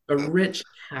a rich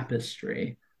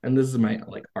tapestry. And this is my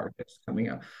like artist coming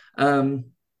out. Um,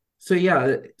 so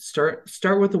yeah, start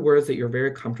with the words that you're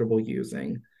very comfortable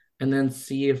using, and then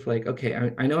see if like,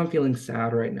 okay, I know I'm feeling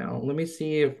sad right now. Let me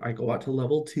see if I go out to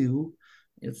level two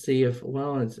and see if,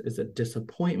 well, is it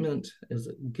disappointment? Is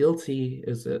it guilty?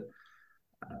 Is it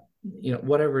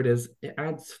whatever it is, it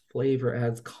adds flavor,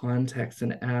 adds context,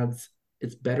 and adds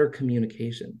it's better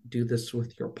communication. Do this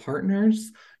with your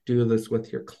partners, do this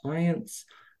with your clients,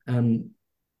 um,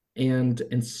 and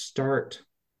start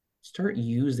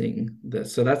using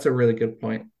this. So that's a really good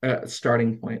point,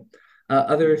 starting point.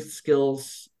 Other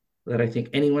skills that I think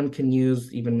anyone can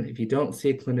use, even if you don't see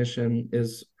a clinician,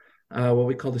 is what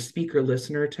we call the speaker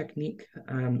listener technique.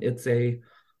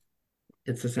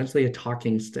 It's essentially a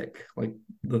talking stick, like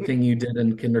the thing you did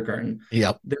in kindergarten.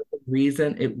 Yep. There's a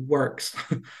reason it works.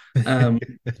 um,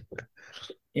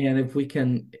 and if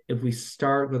we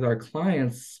start with our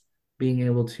clients being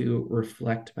able to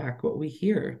reflect back what we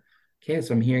hear. Okay,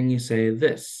 so I'm hearing you say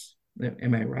this.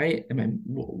 Am I right?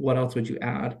 What else would you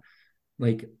add?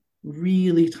 Like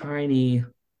really tiny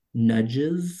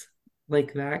nudges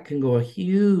like that can go a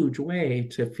huge way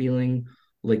to feeling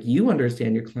like you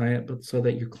understand your client, but so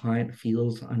that your client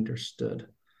feels understood.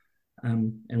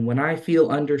 And when I feel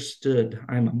understood,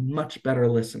 I'm a much better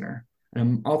listener.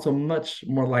 I'm also much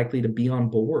more likely to be on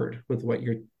board with what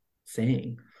you're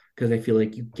saying because I feel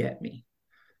like you get me.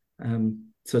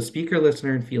 So speaker,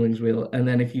 listener, and feelings wheel. And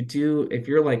then if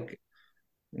you're like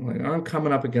I'm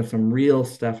coming up against some real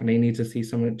stuff and I need to see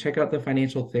someone, check out the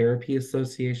Financial Therapy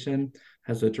Association,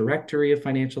 has a directory of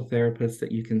financial therapists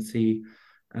that you can see.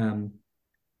 And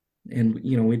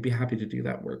we'd be happy to do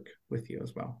that work with you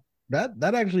as well.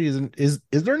 That actually isn't is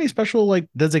there any special like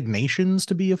designations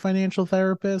to be a financial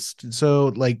therapist?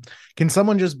 So like can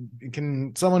someone who's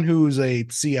a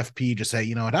CFP just say,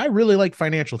 you know what, I really like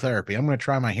financial therapy. I'm gonna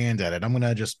try my hand at it. I'm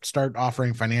gonna just start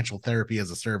offering financial therapy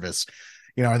as a service.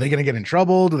 Are they gonna get in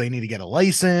trouble? Do they need to get a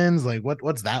license? Like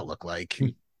what's that look like?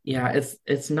 Yeah,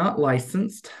 it's not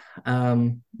licensed,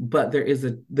 but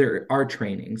there are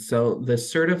trainings. So the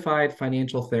certified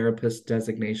financial therapist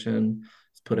designation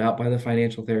is put out by the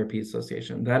Financial Therapy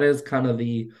Association. That is kind of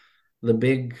the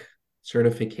big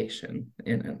certification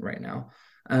in it right now.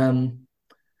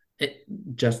 It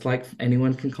just like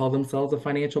anyone can call themselves a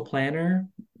financial planner.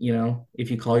 If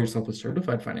you call yourself a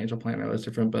certified financial planner, that's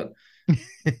different. But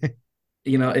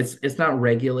it's not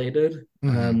regulated.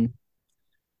 Mhm.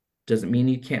 Doesn't mean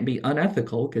you can't be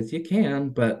unethical because you can,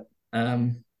 but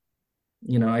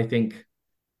I think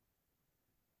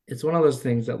it's one of those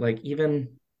things that like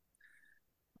even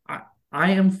I,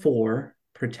 I am for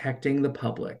protecting the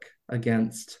public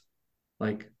against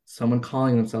like someone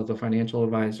calling themselves a financial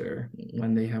advisor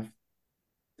when they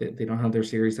don't have their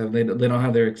series of they don't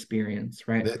have their experience,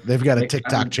 right? They've got a Like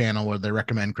TikTok channel where they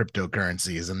recommend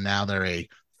cryptocurrencies, and now they're a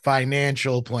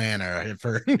financial planner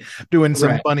for doing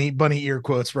some right. bunny ear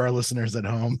quotes for our listeners at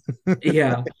home.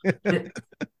 Yeah.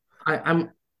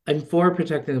 I'm for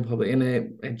protecting the public,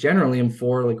 and I generally am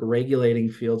for like regulating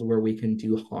fields where we can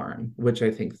do harm, which I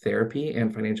think therapy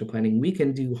and financial planning we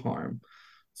can do harm.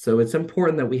 So it's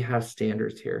important that we have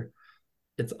standards here.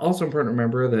 It's also important to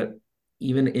remember that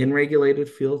even in regulated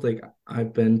fields, like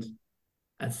I've been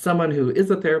as someone who is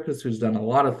a therapist who's done a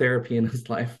lot of therapy in his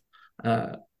life,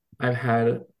 uh, I've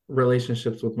had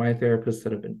relationships with my therapists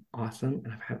that have been awesome,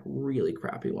 and I've had really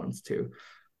crappy ones too.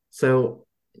 So,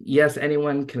 yes,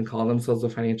 anyone can call themselves a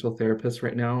financial therapist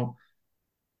right now.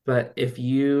 But if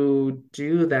you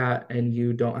do that and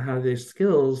you don't have these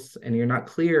skills and you're not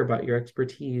clear about your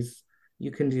expertise,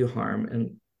 you can do harm.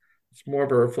 And it's more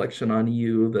of a reflection on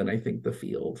you than I think the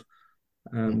field.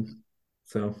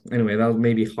 So, anyway, that was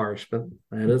maybe harsh, but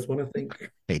that is what I think.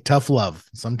 Hey, tough love.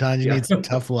 Sometimes you Yeah. need some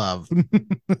tough love.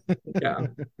 Yeah.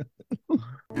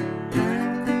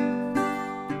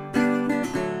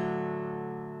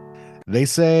 They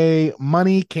say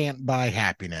money can't buy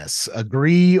happiness.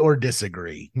 Agree or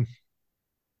disagree?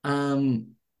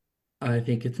 Um, I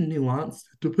think it's nuanced.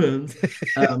 It depends.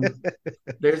 Um,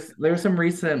 there's some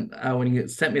recent when you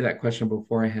sent me that question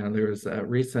beforehand, there was a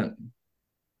recent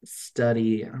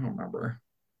study. I don't remember.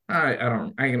 I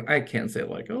don't I can't say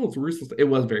like, oh, it's recent. It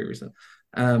was very recent.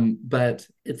 But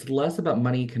it's less about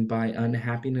money can buy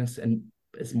unhappiness and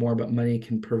it's more about money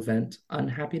can prevent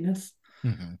unhappiness.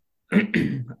 Mhm.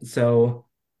 So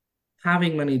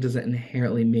having money doesn't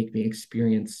inherently make me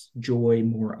experience joy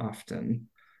more often.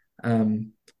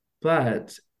 Um,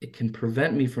 but it can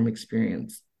prevent me from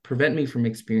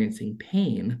experiencing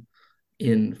pain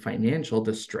in financial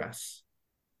distress,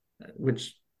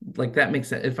 which like that makes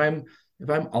sense. If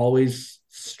I'm always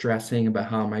stressing about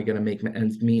how am I going to make my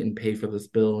ends meet and pay for this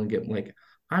bill and get like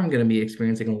I'm going to be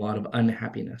experiencing a lot of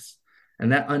unhappiness.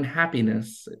 And that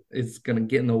unhappiness is going to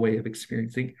get in the way of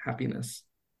experiencing happiness.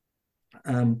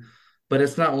 Um, but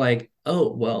it's not like,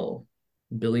 oh, well,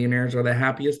 billionaires are the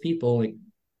happiest people. Like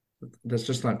that's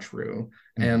just not true.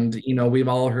 Mhm. And we've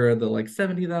all heard that like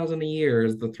 70,000 a year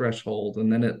is the threshold,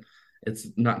 and then it's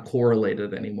not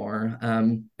correlated anymore.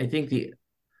 I think the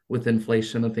with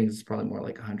inflation and things, it's probably more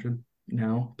like 100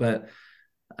 now. But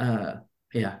uh,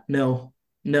 yeah, no,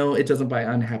 no, it doesn't buy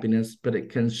unhappiness, but it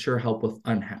can sure help with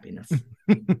unhappiness.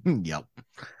 Yep.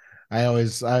 I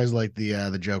always like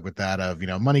the joke with that of,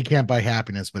 money can't buy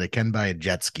happiness, but it can buy a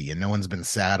jet ski, and no one's been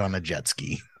sad on a jet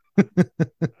ski.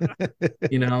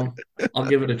 You know, I'll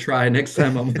give it a try next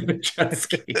time I'm on a jet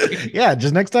ski. Yeah,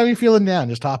 just next time you're feeling down,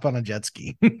 just hop on a jet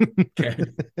ski. Okay.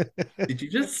 Did you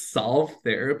just solve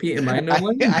therapy? Am I no I,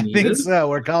 longer I think needed? so.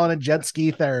 We're calling it jet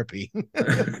ski therapy.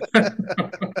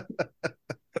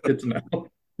 Good to know.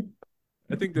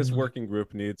 I think this working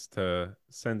group needs to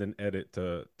send an edit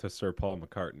to Sir Paul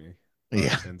McCartney,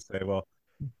 Yeah. and say, well,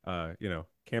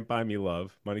 can't buy me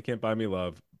love, money can't buy me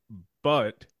love,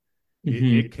 but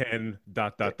it Mhm. can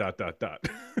dot dot dot dot dot.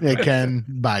 It can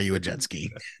buy you a jet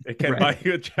ski. It can Right. buy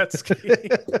you a jet ski.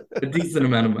 A decent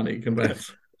amount of money can buy.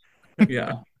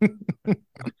 Yeah.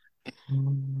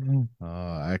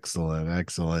 Oh, excellent,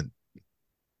 excellent.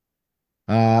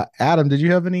 Adam, did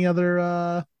you have any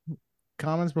other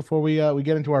comments before we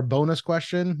get into our bonus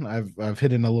question? I've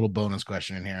hidden a little bonus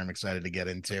question in here. I'm excited to get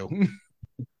into.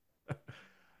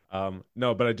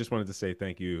 No, but I just wanted to say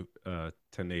thank you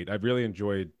to Nate. I've really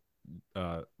enjoyed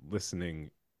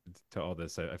listening to all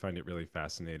this. I find it really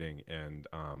fascinating, and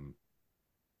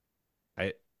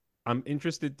I I'm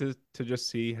interested to just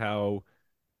see how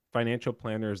financial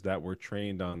planners that were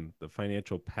trained on the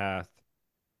financial path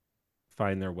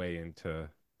find their way into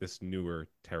this newer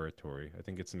territory. I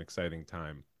think it's an exciting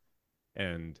time,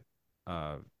 and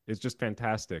it's just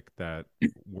fantastic that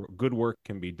good work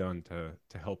can be done to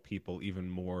help people even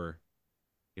more,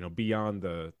 beyond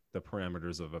the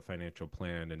parameters of a financial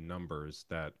plan and numbers,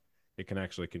 that it can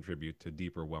actually contribute to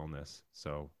deeper wellness.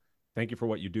 So thank you for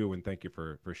what you do, and thank you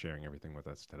for sharing everything with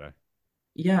us today.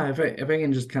 Yeah, if I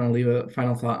can just kind of leave a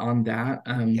final thought on that.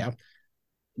 Yeah.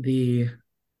 The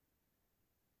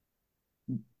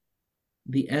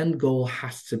the end goal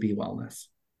has to be wellness.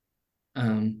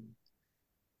 Um,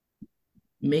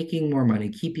 Making more money,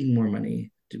 keeping more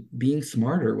money, being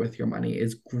smarter with your money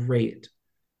is great,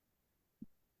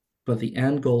 but the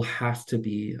end goal has to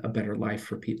be a better life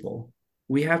for people.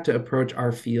 We have to approach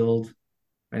our field,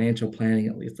 financial planning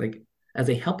at least, like as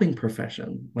a helping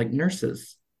profession, like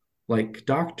nurses, like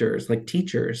doctors, like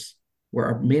teachers, where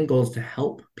our main goal is to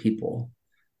help people.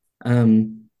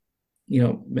 Um,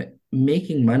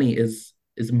 Making money is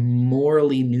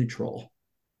morally neutral,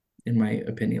 in my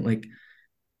opinion. Like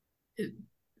it,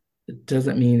 it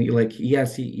doesn't mean like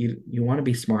yes, you want to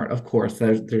be smart, of course.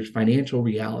 There's financial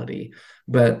reality,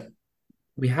 but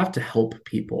we have to help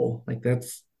people. Like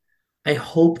that's I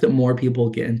hope that more people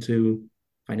get into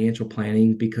financial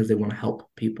planning because they want to help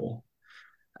people.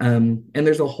 And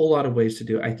there's a whole lot of ways to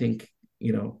do it. I think,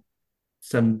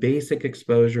 some basic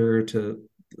exposure to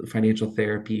financial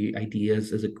therapy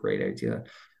ideas is a great idea.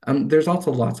 There's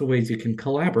also lots of ways you can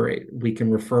collaborate. We can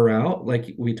refer out,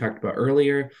 like we talked about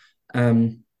earlier.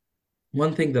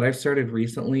 One thing that I've started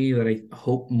recently that I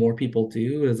hope more people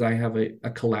do is I have a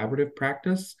collaborative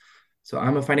practice. So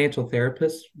I'm a financial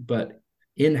therapist, but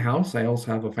in-house, I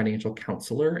also have a financial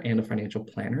counselor and a financial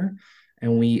planner.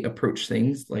 And we approach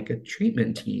things like a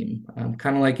treatment team,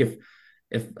 kind of like if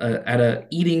at a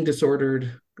eating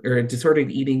disordered or a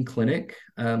disordered eating clinic,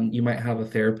 you might have a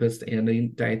therapist and a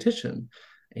dietitian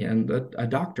and a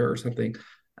doctor or something,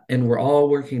 and we're all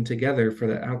working together for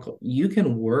that outcome. You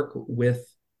can work with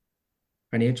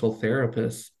financial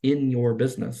therapists in your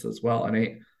business as well.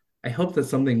 And I hope that's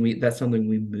something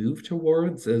we move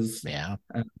towards is Yeah.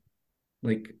 uh,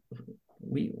 like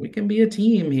we can be a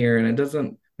team here, and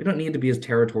we don't need to be as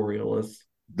territorial as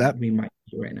That we might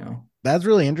be right now. that's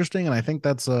really interesting, and I think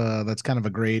that's kind of a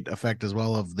great effect as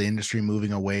well of the industry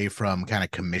moving away from kind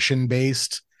of commission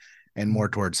based and more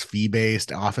towards fee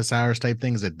based office hours type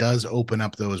things. It does open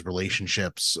up those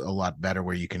relationships a lot better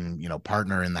where you can,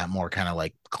 partner in that more kind of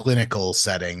like clinical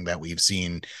setting that we've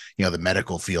seen, the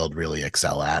medical field really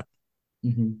excel at.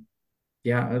 Mm-hmm.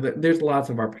 Yeah, there's lots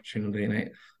of opportunity, and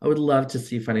I would love to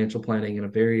see financial planning in a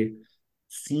very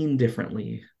seen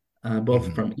differently, both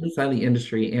Mhm. from inside the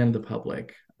industry and the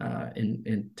public.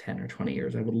 in 10 or 20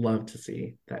 years. I would love to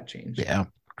see that change. Yeah,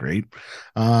 great.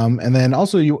 And then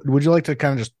also, you would you like to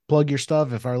kind of just plug your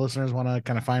stuff if our listeners want to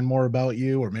kind of find more about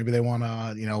you, or maybe they want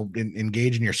to,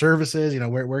 engage in your services?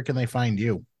 Where can they find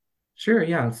you? Sure,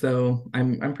 yeah. So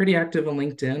I'm pretty active on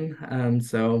LinkedIn.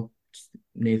 So just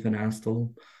Nathan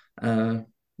Astle, uh,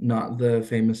 not the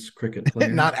famous cricket player.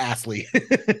 Not Astley.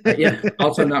 Yeah,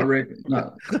 also not Rick,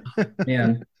 not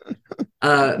man.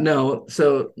 No,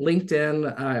 so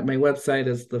LinkedIn, my website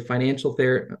is the Financial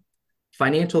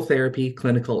Therapy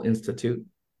Clinical Institute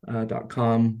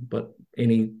 .com, but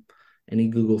any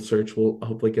Google search will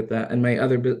hopefully get that. And my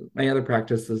other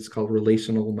practice is called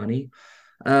Relational Money.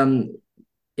 Um,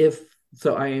 if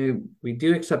so, I we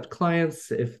do accept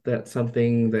clients if that's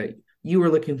something that you are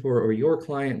looking for or your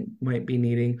client might be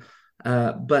needing.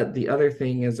 But the other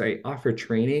thing is I offer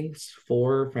trainings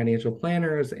for financial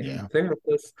planners and Yeah.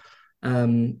 therapists.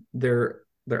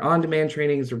 They're on-demand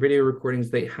trainings or video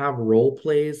recordings. They have role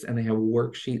plays and they have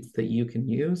worksheets that you can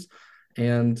use.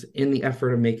 And in the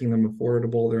effort of making them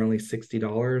affordable, they're only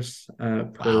 $60 Wow.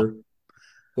 per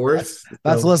That's course.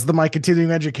 that's So less than my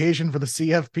continuing education for the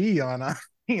CFP on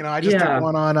I just took yeah,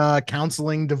 one on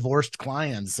counseling divorced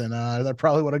clients, and that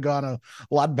probably would have gone a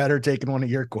lot better taking one of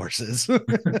your courses.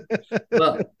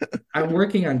 well, I'm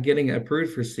working on getting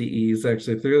approved for CEs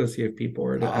actually through the CFP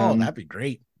board. Oh, that'd be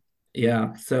great.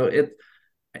 Yeah, so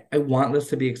I want this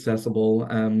to be accessible.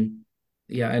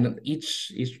 Yeah, and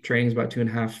each training is about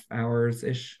 2.5 hours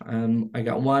ish. I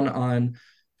got one on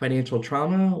financial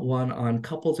trauma, one on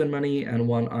couples and money, and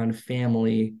one on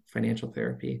family financial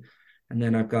therapy. And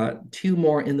then I've got two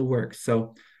more in the works.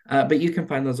 So, but you can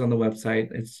find those on the website.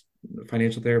 It's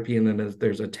financial therapy, and then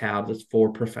there's a tab that's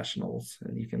for professionals,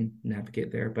 and you can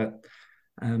navigate there. But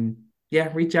yeah,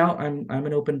 reach out. I'm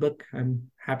an open book.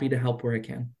 I'm happy to help where I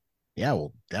can. Yeah,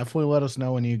 well, definitely let us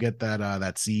know when you get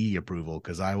that CE approval,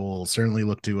 because I will certainly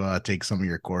look to take some of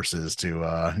your courses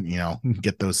to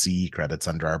get those CE credits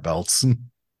under our belts.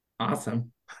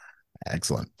 Awesome.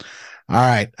 Excellent. All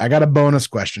right, I got a bonus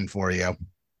question for you.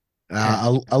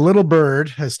 Okay. A little bird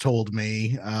has told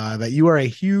me that you are a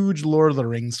huge Lord of the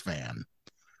Rings fan.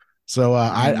 So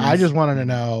I Yes. just wanted to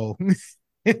know.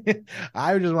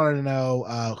 I just wanted to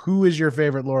know who is your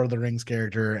favorite Lord of the Rings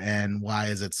character, and why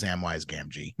is it Samwise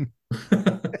Gamgee?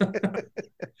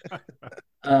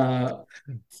 uh,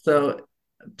 so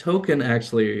Tolkien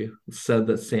actually said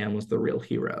that Sam was the real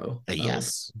hero of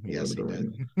Yes, Lord yes, of he the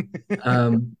did. Rings.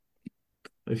 Um,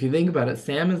 if you think about it,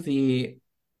 Sam is the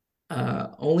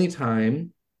only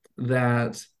time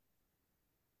that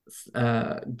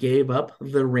gave up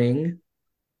the ring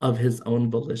of his own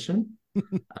volition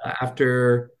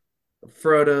after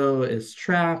Frodo is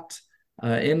trapped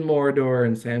in Mordor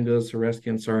and Sam goes to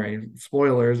rescue him. Sorry,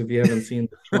 spoilers if you haven't seen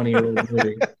the 20-year-old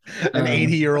movie. An Um,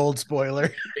 80-year-old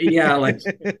spoiler. yeah, like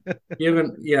you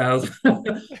haven't, yeah,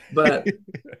 but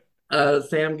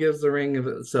Sam gives the ring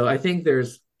of so I think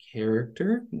there's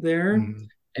character there. Mhm.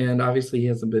 And obviously he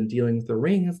hasn't been dealing with the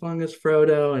ring as long as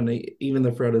Frodo, and even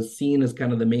though Frodo's seen as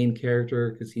kind of the main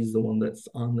character because he's the one that's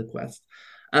on the quest.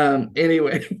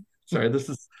 Anyway, sorry, this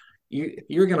is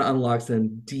you're gonna unlock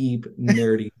some deep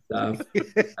nerdy stuff.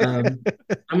 Um,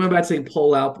 I'm about to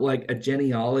pull out like a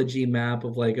genealogy map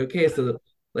of like, okay, so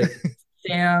like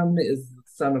Sam is the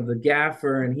son of the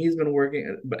gaffer, and he's been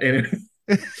working, but anyway,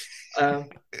 um,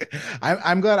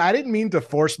 I'm glad. I didn't mean to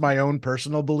force my own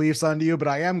personal beliefs onto you, but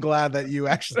I am glad that you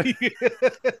actually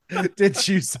did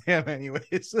choose Sam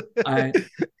anyways. I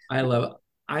I love it.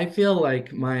 I feel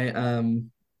like my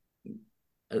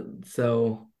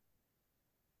so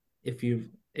if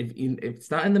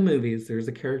it's not in the movies, there's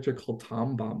a character called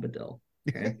Tom Bombadil.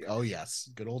 Okay. Oh yes,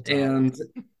 good old Tom. And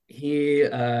he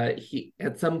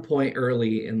at some point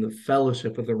early in the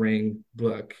Fellowship of the Ring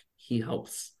book, he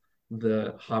helps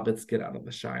the hobbits get out of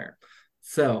the Shire.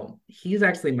 So he's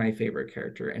actually my favorite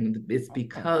character, and it's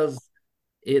because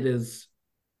it is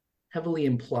heavily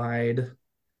implied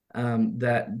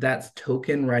that that's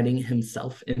Tolkien writing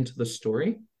himself into the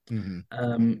story.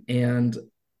 Mhm. And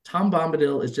Tom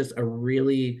Bombadil is just a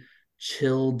really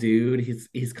chill dude.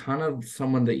 He's kind of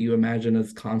someone that you imagine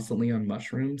is constantly on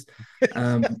mushrooms.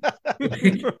 Um,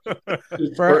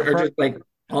 for or for just like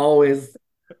always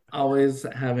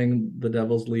having the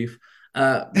devil's leaf.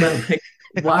 But like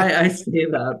why I say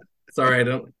that, sorry, I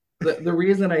don't the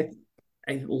reason I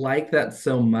like that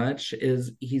so much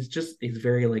is he's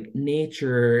very like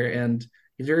nature, and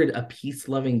he's very a peace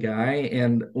loving guy.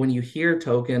 And when you hear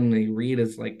Tolkien and you read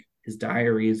his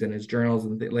diaries and his journals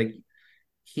and like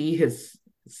he has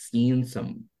seen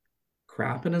some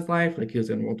crap in his life. Like he was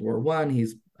in World War One.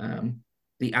 He's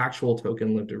the actual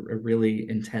token lived a really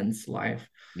intense life.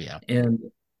 Yeah. And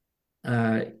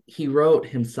he wrote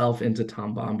himself into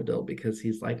Tom Bombadil because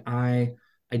he's like, I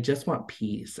just want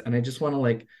peace and I just want to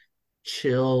like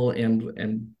chill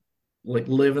and like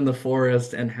live in the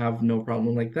forest and have no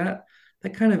problem like that.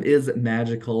 That kind of is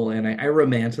magical, and I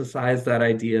romanticize that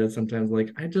idea sometimes. Like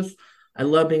I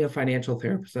love being a financial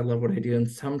therapist. I love what I do, and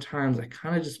sometimes I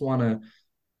kind of just want to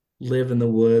live in the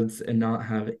woods and not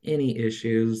have any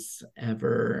issues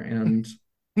ever, and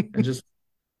just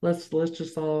let's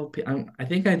just all. I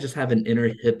think I just have an inner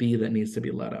hippie that needs to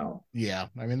be let out. Yeah,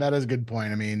 I mean that is a good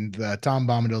point. I mean, Tom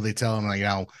Bombadil, they tell him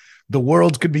like, the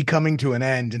world could be coming to an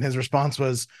end, and his response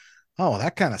was, "Oh,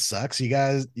 that kind of sucks. You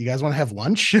guys want to have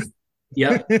lunch?"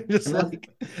 Yep, Just and that's like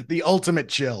the ultimate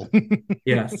chill.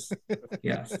 yes,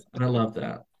 yes, and I love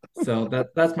that. So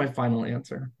that's my final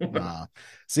answer. Uh,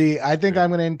 See, I think Great. I'm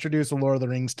going to introduce a Lord of the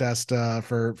Rings test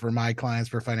for my clients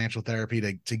for financial therapy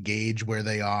to gauge where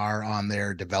they are on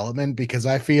their development, because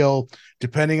I feel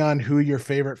depending on who your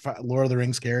favorite Lord of the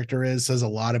Rings character is says a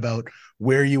lot about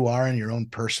where you are in your own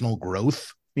personal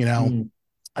growth. Mm,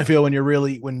 I feel when you're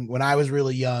really when I was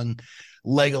really young,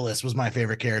 Legolas was my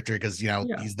favorite character because yeah.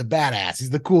 he's the badass,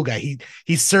 he's the cool guy.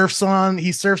 He surfs on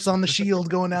the shield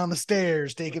going down the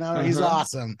stairs, taking out. He's Uh-huh.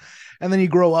 awesome. And then you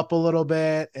grow up a little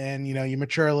bit, and you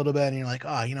mature a little bit, and you're like,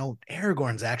 oh,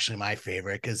 Aragorn's actually my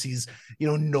favorite because he's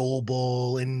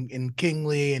noble and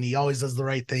kingly, and he always does the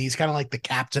right thing. He's kind of like the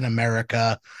Captain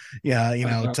America, yeah,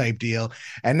 Uh-huh. type deal.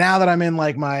 And now that I'm in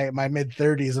like my mid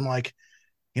 30s, I'm like,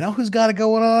 who's got it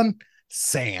going on?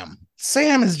 Sam.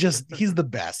 Sam is he's the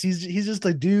best. He's just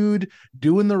a dude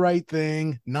doing the right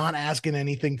thing, not asking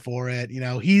anything for it.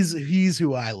 He's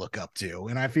who I look up to.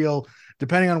 And I feel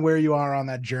depending on where you are on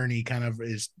that journey kind of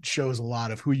shows a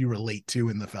lot of who you relate to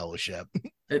in the fellowship.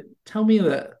 Tell me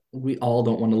that we all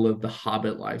don't want to live the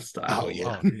Hobbit Oh lifestyle.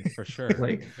 yeah. Oh, for sure.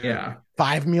 Like, Yeah. yeah.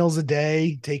 5 meals a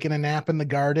day, taking a nap in the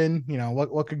garden.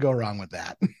 What could go wrong with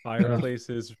that? Uh,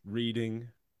 Fireplaces, reading, yeah.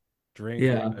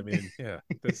 drinking. I mean, yeah,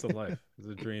 that's the life. It's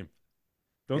a dream.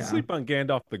 Don't Yeah. sleep on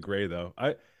Gandalf the Grey though.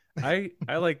 I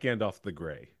like Gandalf the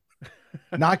Grey.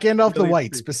 Not Gandalf the Really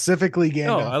White, do. specifically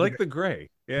No, Gandalf I the like the Grey.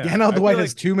 Yeah. Gandalf I the feel White has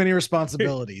like too many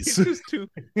responsibilities. he's just too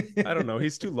I don't know,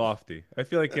 he's too lofty. I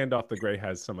feel like Gandalf the Grey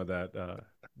has some of that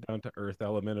down to earth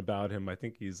element about him. I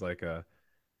think he's like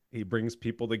he brings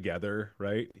people together,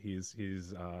 right? He's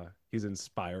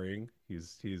inspiring.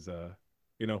 He's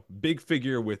big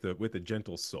figure with a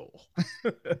gentle soul.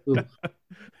 Ooh,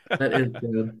 that is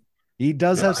good. He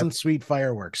does Yeah. have some sweet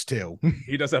fireworks too.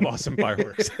 He does have awesome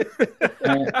fireworks.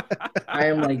 I, I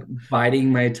am like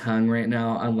biting my tongue right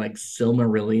now on like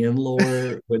Silmarillion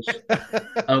lore, which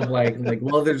of like,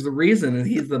 well, there's the reason, and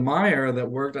he's the Meyer that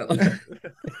worked out.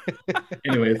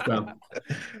 Anyway, so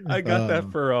I got that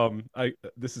um, for I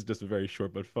this is just a very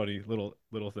short but funny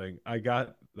little thing. I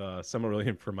got the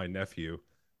Silmarillion for my nephew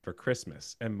for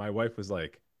Christmas, and my wife was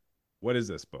like, "What is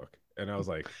this book?" And I was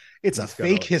like, it's a "He's gonna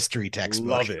fake history textbook.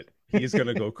 love it. He's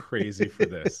gonna go crazy for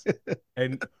this."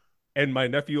 And my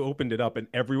nephew opened it up, and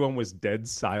everyone was dead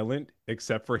silent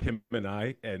except for him and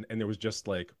I, and there was just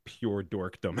like pure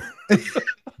dorkdom yes.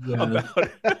 about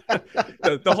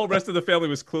the whole rest of the family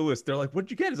was clueless. They're like, "What'd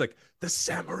you get?" He's like, "The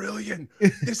Samarillion.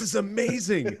 This is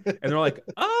amazing." And they're like,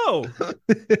 "Oh,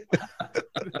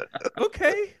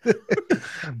 okay."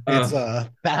 It's Uh,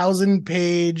 a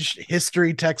 1,000-page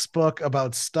history textbook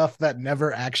about stuff that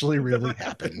never actually really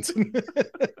happened.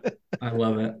 I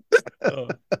love it. Oh,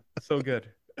 so good.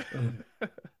 Uh,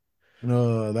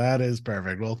 Oh, that is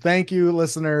perfect. Well, thank you,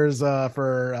 listeners,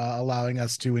 for allowing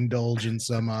us to indulge in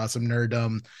some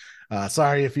nerddom.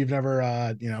 Sorry if you've never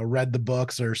read the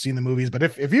books or seen the movies, but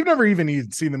if you've never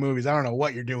even seen the movies, I don't know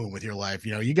what you're doing with your life.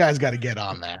 You guys got to get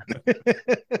on that.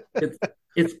 it's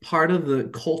it's part of the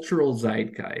cultural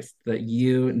zeitgeist that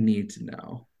you need to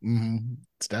know.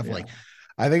 It's definitely. Yeah.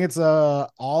 I think it's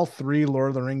all three Lord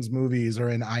of the Rings movies are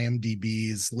in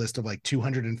IMDb's list of like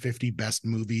 250 best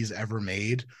movies ever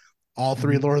made. All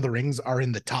three Mhm. Lord of the Rings are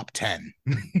in the top 10.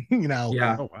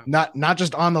 Yeah. Oh wow. Not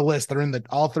just on the list, they're in the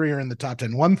all three are in the top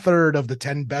 10. 1/3 of the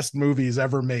 10 best movies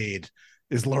ever made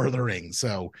is Lord of the Rings.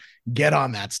 So get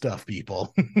on that stuff,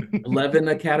 people. 11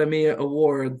 Academy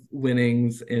Award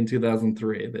winnings in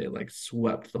 2003. They like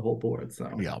swept the whole board.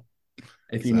 So Yeah.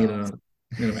 if you need So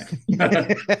a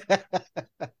anyway.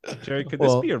 Jerry, could this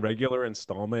well, be a regular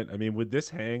installment? I mean, would this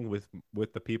hang with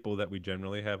the people that we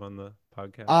generally have on the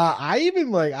podcast? I even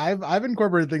like I've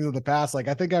incorporated things in the past. Like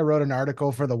I think I wrote an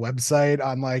article for the website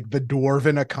on like the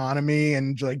dwarven economy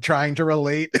and like trying to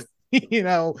relate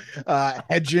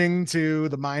hedging to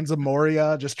the Mines of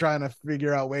Moria, just trying to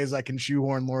figure out ways I can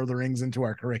shoehorn Lord of the Rings into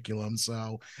our curriculum.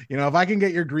 So, if I can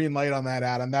get your green light on that,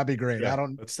 Adam, that'd be great. I Yeah,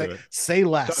 don't let's say do it. say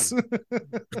less.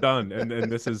 Done. Done.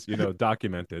 And this is,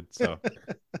 documented. So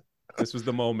this was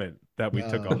the moment that we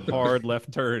took a Oh. hard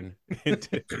left turn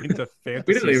into We don't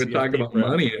fantasy even talk CFP about prep.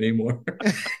 money anymore.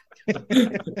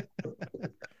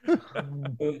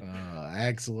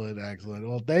 Excellent, excellent.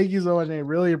 Well, thank you so much, Nate.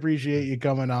 Really appreciate you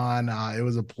coming on. It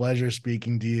was a pleasure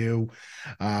speaking to you.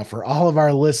 For all of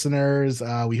our listeners,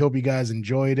 we hope you guys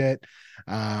enjoyed it,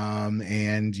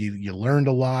 and you learned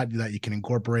a lot that you can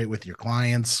incorporate with your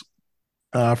clients.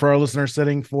 For our listeners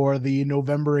sitting for the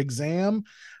November exam,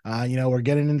 we're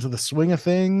getting into the swing of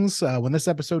things. When this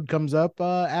episode comes up,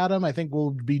 Adam, I think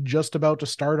we'll be just about to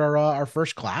start our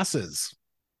first classes.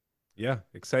 Yeah,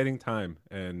 exciting time,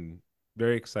 and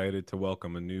very excited to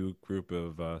welcome a new group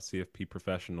of CFP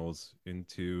professionals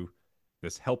into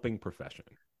this helping profession.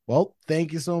 Well,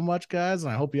 thank you so much, guys,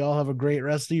 and I hope you all have a great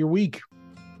rest of your week.